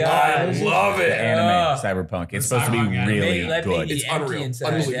my I god! love the it. anime Cyberpunk. It's The supposed to be Cyberpunk anime. really Let me good. be It's empty unreal. inside.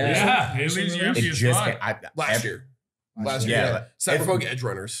 Unbelievable. Yeah, it leaves you empty It as just fuck. Last year. Last year. Yeah. Yeah. Cyberpunk Edge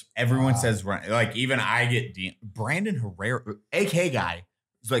Runners. Everyone says like even I get Brandon Herrera, AK guy.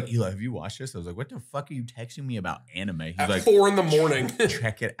 He's like, Eli, have you watched this? I was like, what the fuck are you texting me about anime? He's At like, 4 a.m.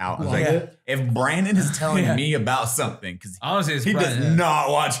 check it out. I was Love like, it. if Brandon is telling Yeah. me about something, because Honestly, it's he does Brandon.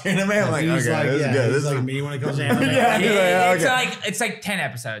 not watch anime, I'm like, He's okay, like, this is yeah, good. he's This like is me when it comes to anime. Yeah. It's like 10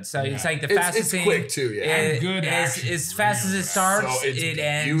 episodes, so it's like the fastest It's thing. quick too, yeah. And good action. As fast as it starts, So it's it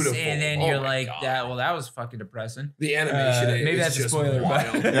ends, beautiful. and then Oh you're my like, God. that. Well, that was fucking depressing. The animation Maybe is that's a just spoiler, but-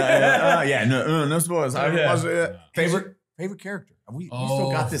 wild. yeah, no spoilers. I Yeah. watched it. Favorite character. We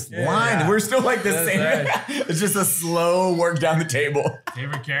still got this yeah. line. Yeah. We're still like the That's same. right. It's just a slow work down the table.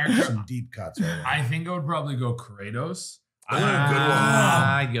 Favorite character? Some deep cuts right there. I think I would probably go Kratos.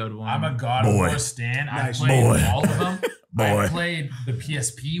 I'd go to one. I'm a God of Boy. War stan. I've Nice. played Boy. all of them. Boy. I've played the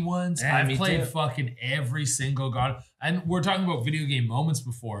PSP ones. Yeah, me I've played too. fucking every single God. And we're talking about video game moments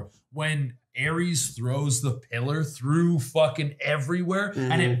before. When Ares throws the pillar through fucking everywhere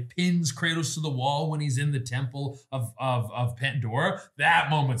and it pins Kratos to the wall when he's in the temple of Pandora. That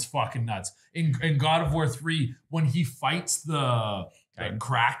moment's fucking nuts. In God of War 3, when he fights the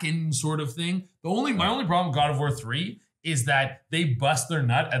Kraken sort of thing. My only problem with God of War 3 is that they bust their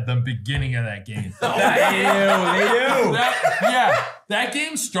nut at the beginning of that game. they do. That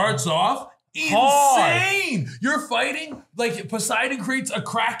game starts off Hard. insane. You're fighting, like Poseidon creates a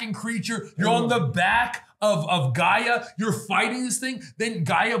Kraken creature. You're on the back of Gaia. You're fighting this thing. Then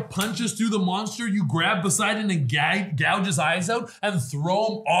Gaia punches through the monster. You grab Poseidon and gouge his eyes out and throw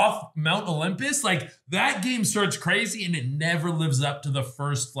him off Mount Olympus. Like, that game starts crazy and it never lives up to the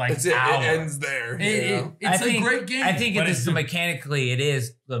first That's it. hour. It ends there. It's a great game. I think but it's mechanically, it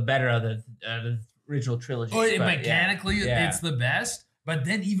is the better of the original trilogy. but, mechanically, yeah. it's the best. But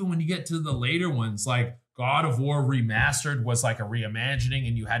then even when you get to the later ones, like God of War Remastered was like a reimagining,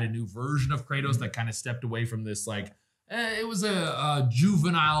 and you had a new version of Kratos that kind of stepped away from this like it was a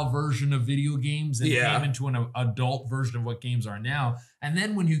juvenile version of video games and came into an adult version of what games are now. And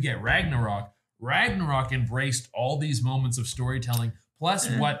then when you get Ragnarok embraced all these moments of storytelling. Plus,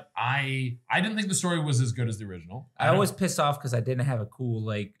 what I didn't think the story was as good as the original. I was pissed off because I didn't have a cool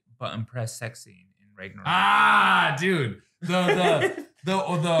like button press sex scene in Ragnarok. Ah, dude, the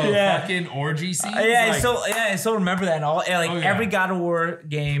fucking orgy scene. I still remember that and all. And, like every God of War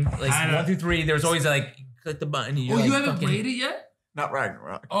game, like 1 through 3, there was always like click the button. And you haven't played it yet? Not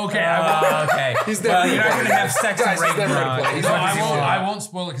Ragnarok. Okay. Okay. Well, you're not gonna have sex in Ragnarok. I won't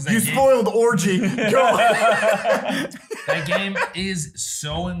spoil it because you spoiled orgy. Go. That game is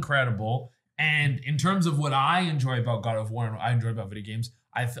so incredible. And in terms of what I enjoy about God of War and what I enjoy about video games,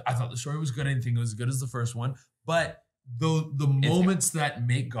 I thought the story was good. I didn't think it was as good as the first one. But the moments that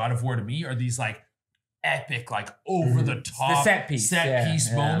make God of War to me are these like epic, like over the top set piece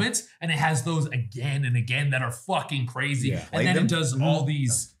moments. And it has those again and again that are fucking crazy. Yeah. And then it does all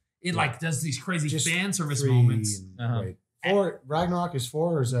these, it like does these crazy just fan service moments. Right. 4 Ragnarok is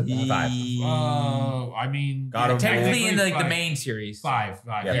 4 or is that 5? I mean, technically in like the main series. 5.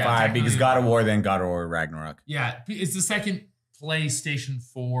 Yeah, 5 because God of War, then God of War Ragnarok. Yeah, it's the second PlayStation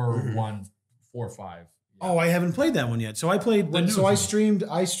 4 one, 4, 5. Oh, I haven't played that one yet. So I played. I streamed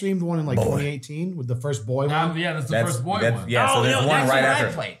one in like 2018 with the first boy one. Yeah, that's the first boy one. Yeah, so there's one right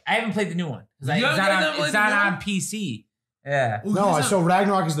after. I havened played the new one because it's not on PC. Yeah. No, so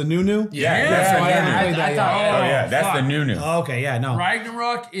Ragnarok is the new. Yeah. That's the new. Oh, okay, yeah, no.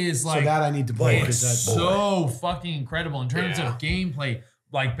 Ragnarok is like so that I need to play because that's so fucking incredible in terms of gameplay,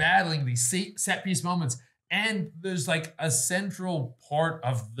 like battling these set piece moments. And there's like a central part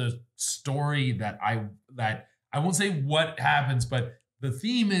of the story that I won't say what happens, but the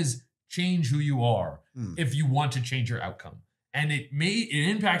theme is change who you are if you want to change your outcome. And it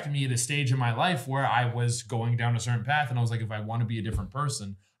impacted me at a stage in my life where I was going down a certain path, and I was like, if I want to be a different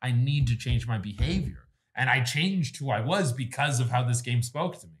person, I need to change my behavior. And I changed who I was because of how this game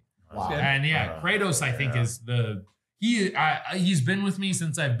spoke to me. Wow. And Kratos, I think, is he's been with me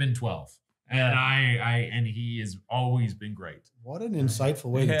since I've been 12. And he has always been great. What an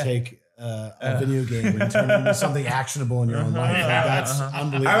insightful way to take a video game and turn it into something actionable in your own life. Like, that's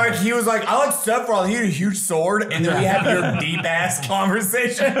unbelievable. He was like, I like Sephiroth. He had a huge sword, and then we had your deep ass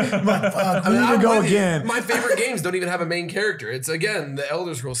conversation. But fuck, we need to go again. My favorite games don't even have a main character. It's again the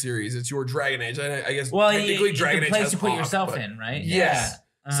Elder Scrolls series. It's your Dragon Age. I guess technically Dragon Age has place to put yourself in, right? Yes.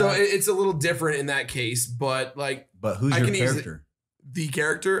 Yeah. So it's a little different in that case, but like, who's your character? The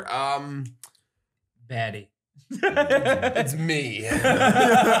character, Baddie. It's me.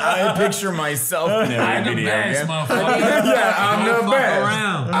 I picture myself in every video game. I'm the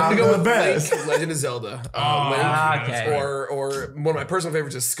best. I'm gonna go with Link, Legend of Zelda. Link, okay. Or one of my personal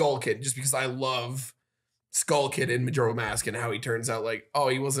favorites is Skull Kid, just because I love Skull Kid in Majora's Mask and how he turns out like,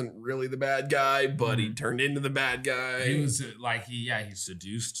 he wasn't really the bad guy, but he turned into the bad guy. He was like, he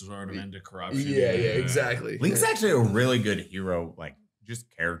seduced sort of into corruption. Yeah, exactly. Link's actually a really good hero, like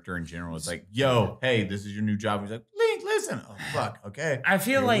just character in general. It's like, yo, hey, this is your new job. He's like, Link, listen. Oh, fuck, okay. I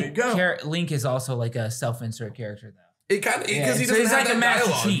feel like Link is also like a self-insert character, though. It kind of, because he doesn't he's have like a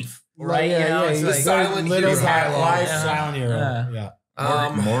Master Chief, right? He's like silent hero. Silent hero. Yeah.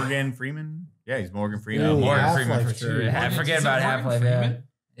 Morgan Freeman? Yeah, he's Morgan Freeman. Morgan Freeman for sure. I forget about Half-Life.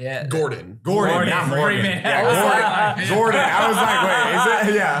 Yeah. Gordon, not Morgan. Yeah, Gordon. I was like, wait, is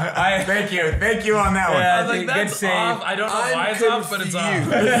it? Yeah. Thank you on that one. I was like, that's off. I don't know why it's off, but it's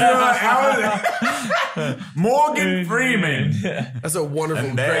off. Morgan Freeman. That's a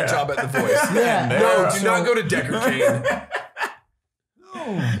wonderful, great job at the voice. No, do not go to Decker Kane.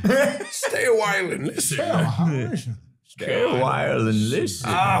 Stay a while and listen. Stay a while and listen.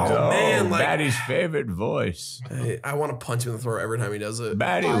 Oh man, like Baddie's favorite voice. I want to punch him in the throat every time he does it.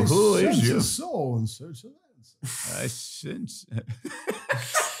 Baddie, who is your soul in search of I sense. Is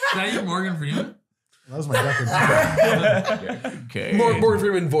that you, Morgan Freeman? That was my Deckard. Okay. Morgan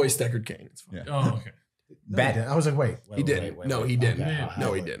Freeman voiced Deckard Kane. It's fine. Yeah. Oh, okay. No, I was like, wait. He didn't. No, he didn't. Okay.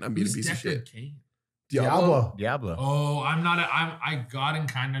 No, he didn't. I'm being a piece of shit. Kane? Diablo. Oh, I got in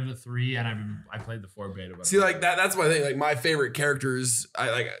kind of the 3, and I played the 4 beta. See, like that's my thing. Like my favorite characters,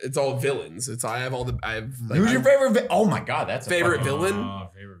 it's all villains. Who's your favorite? Oh my god, that's favorite villain.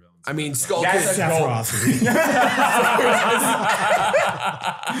 Favorite villain. I mean, Skull Kid.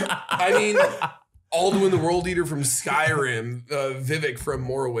 I mean, Alduin the World Eater from Skyrim, Vivek from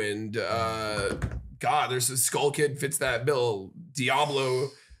Morrowind. There's a Skull Kid fits that bill. Diablo.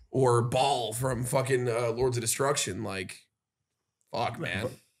 Or Ball from fucking Lords of Destruction. Like, fuck, man.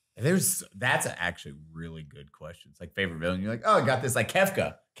 That's actually really good question. It's like favorite villain. You're like, oh, I got this. Like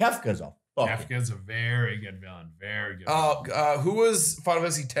Kefka. Kefka's a fucking. Kefka's a very good villain. Very good. Who was Final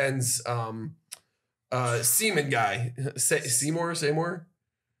Fantasy X's Seaman guy? Seymour?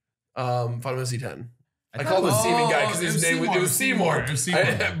 Final Fantasy X. I called him Seaman guy because his name was Seymour.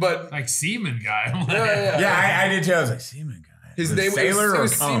 But like Seaman guy. Yeah, I did too. I was like, Seaman guy. His name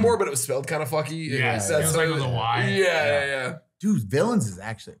was Seymour, but it was spelled kind of fucky. Yeah, it was like with a Y. Yeah. Dude, villains is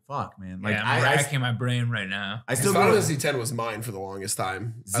actually fuck, man. Like I'm racking my brain right now. I still Final Fantasy X was mine for the longest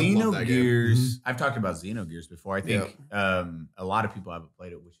time. Xenogears. I've talked about Xenogears before. I think a lot of people haven't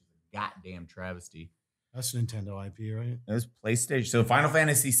played it, which is a goddamn travesty. That's Nintendo IP, right? It was PlayStation. So Final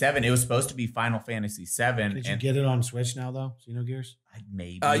Fantasy VII. It was supposed to be Final Fantasy VII. Did you get it on Switch now though? Xenogears?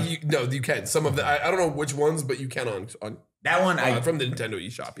 Maybe. You can. Some of the I don't know which ones, but you can on that one. From the Nintendo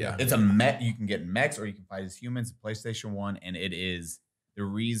eShop. Yeah, it's a mech. You can get mechs or you can fight as humans. PlayStation 1, and it is the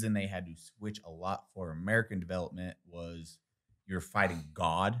reason they had to switch a lot for American development was you're fighting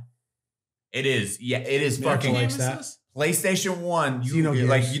God. It is. Yeah, it is fucking like that. PlayStation 1,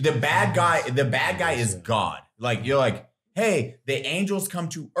 the bad guy is God. Like you're like, hey, the angels come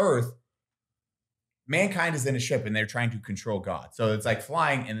to Earth. Mankind is in a ship and they're trying to control God. So it's like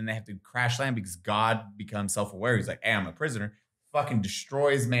flying and then they have to crash land because God becomes self-aware. He's like, hey, I'm a prisoner. Fucking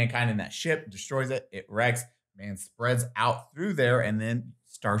destroys mankind in that ship, destroys it, it wrecks. Man spreads out through there and then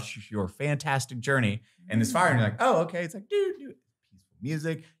starts your fantastic journey. And this fire, and you're like, oh, okay. It's like, dude, peaceful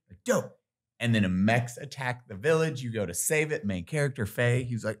music, like dope. And then a mechs attack the village. You go to save it. Main character, Faye.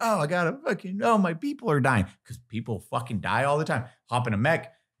 He's like, oh, I gotta my people are dying. Because people fucking die all the time. Hop in a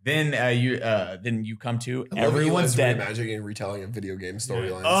mech. Then you come to everyone's dead. Reimagining and retelling of video game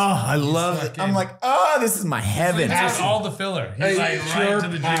storylines. Oh, I love it. I'm like, oh, this is my heaven. That's all the filler. He's like right to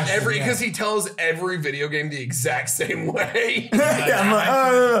the juice. Because he tells every video game the exact same way. I'm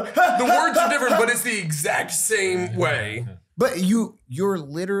like, the words are different, but it's the exact same way. But you're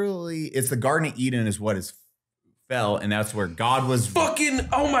literally, it's the Garden of Eden is what is fell, and that's where God was fucking.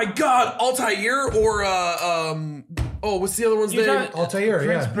 Oh my God, Altair or what's the other one's name? Altair,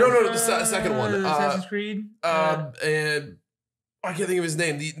 yeah. No, the second one. Assassin's Creed. And I can't think of his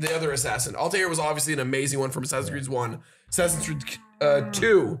name. The other assassin. Altair was obviously an amazing one from Assassin's Creed 1. Assassin's Creed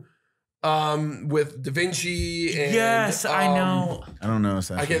 2. With Da Vinci and yes, I know. I don't know.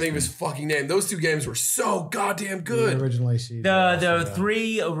 I can't think of his fucking name. Those two games were so goddamn good. The original AC. The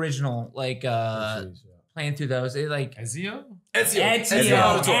three original playing through those. They like Ezio, yes. Yeah,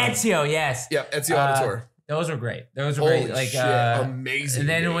 Ezio Auditore. Those were great. Those were great. Like amazing. And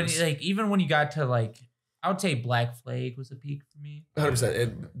then games. even when you got to I would say Black Flag was a peak for me. 100%.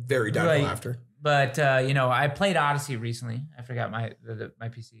 It very downhill after. But I played Odyssey recently. I forgot my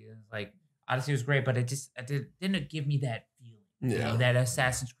PC. Like Odyssey was great, but it didn't give me that feeling. That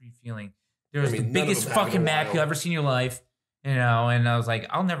Assassin's Creed feeling. There was the biggest fucking map you've ever seen in your life. And I was like,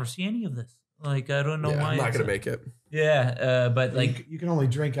 I'll never see any of this. Like I don't know why. I'm not gonna make it. Yeah, but like you can only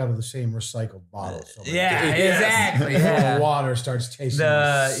drink out of the same recycled bottle. So exactly. The water starts tasting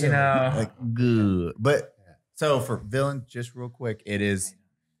good. But so for villain, just real quick, it is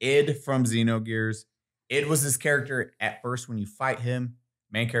Id from Xenogears. Id was this character at first when you fight him.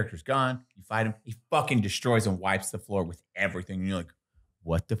 Main character's gone. You fight him. He fucking destroys and wipes the floor with everything. And you're like,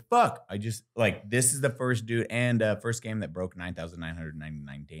 what the fuck? I just this is the first dude and first game that broke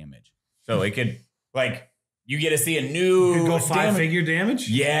 9,999 damage. So it could you get to see a new. You could go five-figure damage?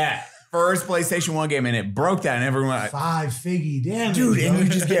 Yeah. First PlayStation 1 game, and it broke that, and everyone five-figure damage. Dude, and you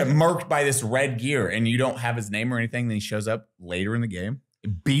just get murked by this red gear, and you don't have his name or anything. Then he shows up later in the game.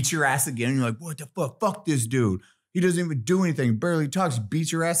 It beats your ass again, and you're like, what the fuck? Fuck this dude. He doesn't even do anything. Barely talks. He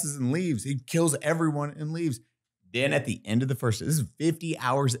beats your asses and leaves. He kills everyone and leaves. Then at the end of the first, this is 50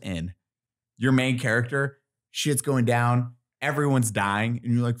 hours in, your main character, shit's going down. Everyone's dying,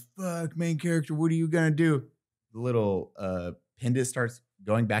 and you're like, fuck, main character, what are you gonna do? The little pendant starts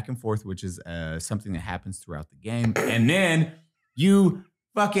going back and forth, which is something that happens throughout the game. And then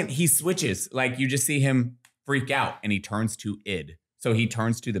he switches. Like, you just see him freak out, and he turns to Id. So he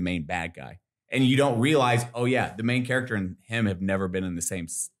turns to the main bad guy. And you don't realize, oh yeah, the main character and him have never been in the same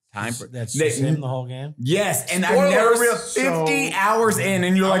time. That's just him the whole game? Yes, and I never realized 50 hours in,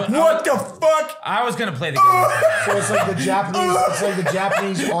 and you're like, what the fuck? I was gonna play the game. So it's like the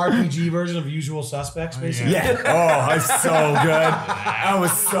Japanese RPG version of Usual Suspects, basically. Yeah. Oh, it's so good. I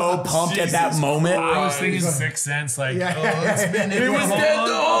was so pumped at that moment. I was thinking Sixth Sense, he was dead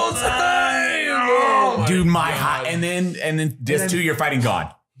the whole time. Dude, my hot. And then disc 2, you're fighting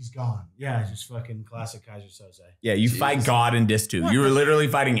God. He's gone. Yeah, just fucking classic Kaiser Soze. Yeah, you fight God in Disc 2. You were literally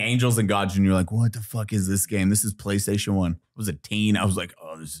fighting angels and gods, and you're like, what the fuck is this game? This is PlayStation 1. I was a teen. I was like,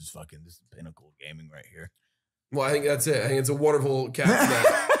 oh, this is pinnacle gaming right here. Well, I think that's it. I think it's a wonderful cap to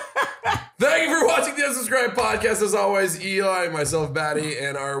that. Thank you for watching the Unsubscribe podcast. As always, Eli, myself, Baddie,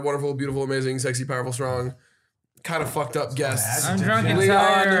 and our wonderful, beautiful, amazing, sexy, powerful, strong, kind of fucked up guests. I'm drunk and Leon,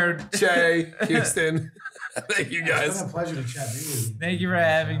 tired. Jay, Houston. Thank you guys. It's been a pleasure to chat with you. Thank you for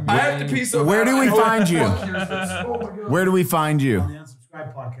having me. I have to pee so Where bad. do we find you? Oh my God. Where do we find you? On the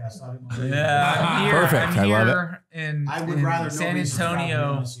Unsubscribe podcast. Yeah, I'm here. Perfect. I'm I love it. here in, I would in rather San nobody subscribe to me,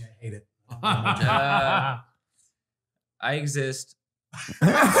 Antonio. honestly. I hate it. I exist.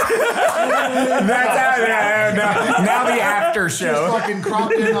 That's now the after Just show. fucking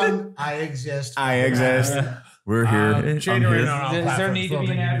cropped in on I exist. I exist. We're here. I'm Shane Durena here. on all Does there platforms. need to be Still an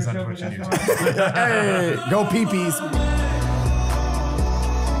taking after this show on for Twitch and this YouTube. one? Hey, go peepees.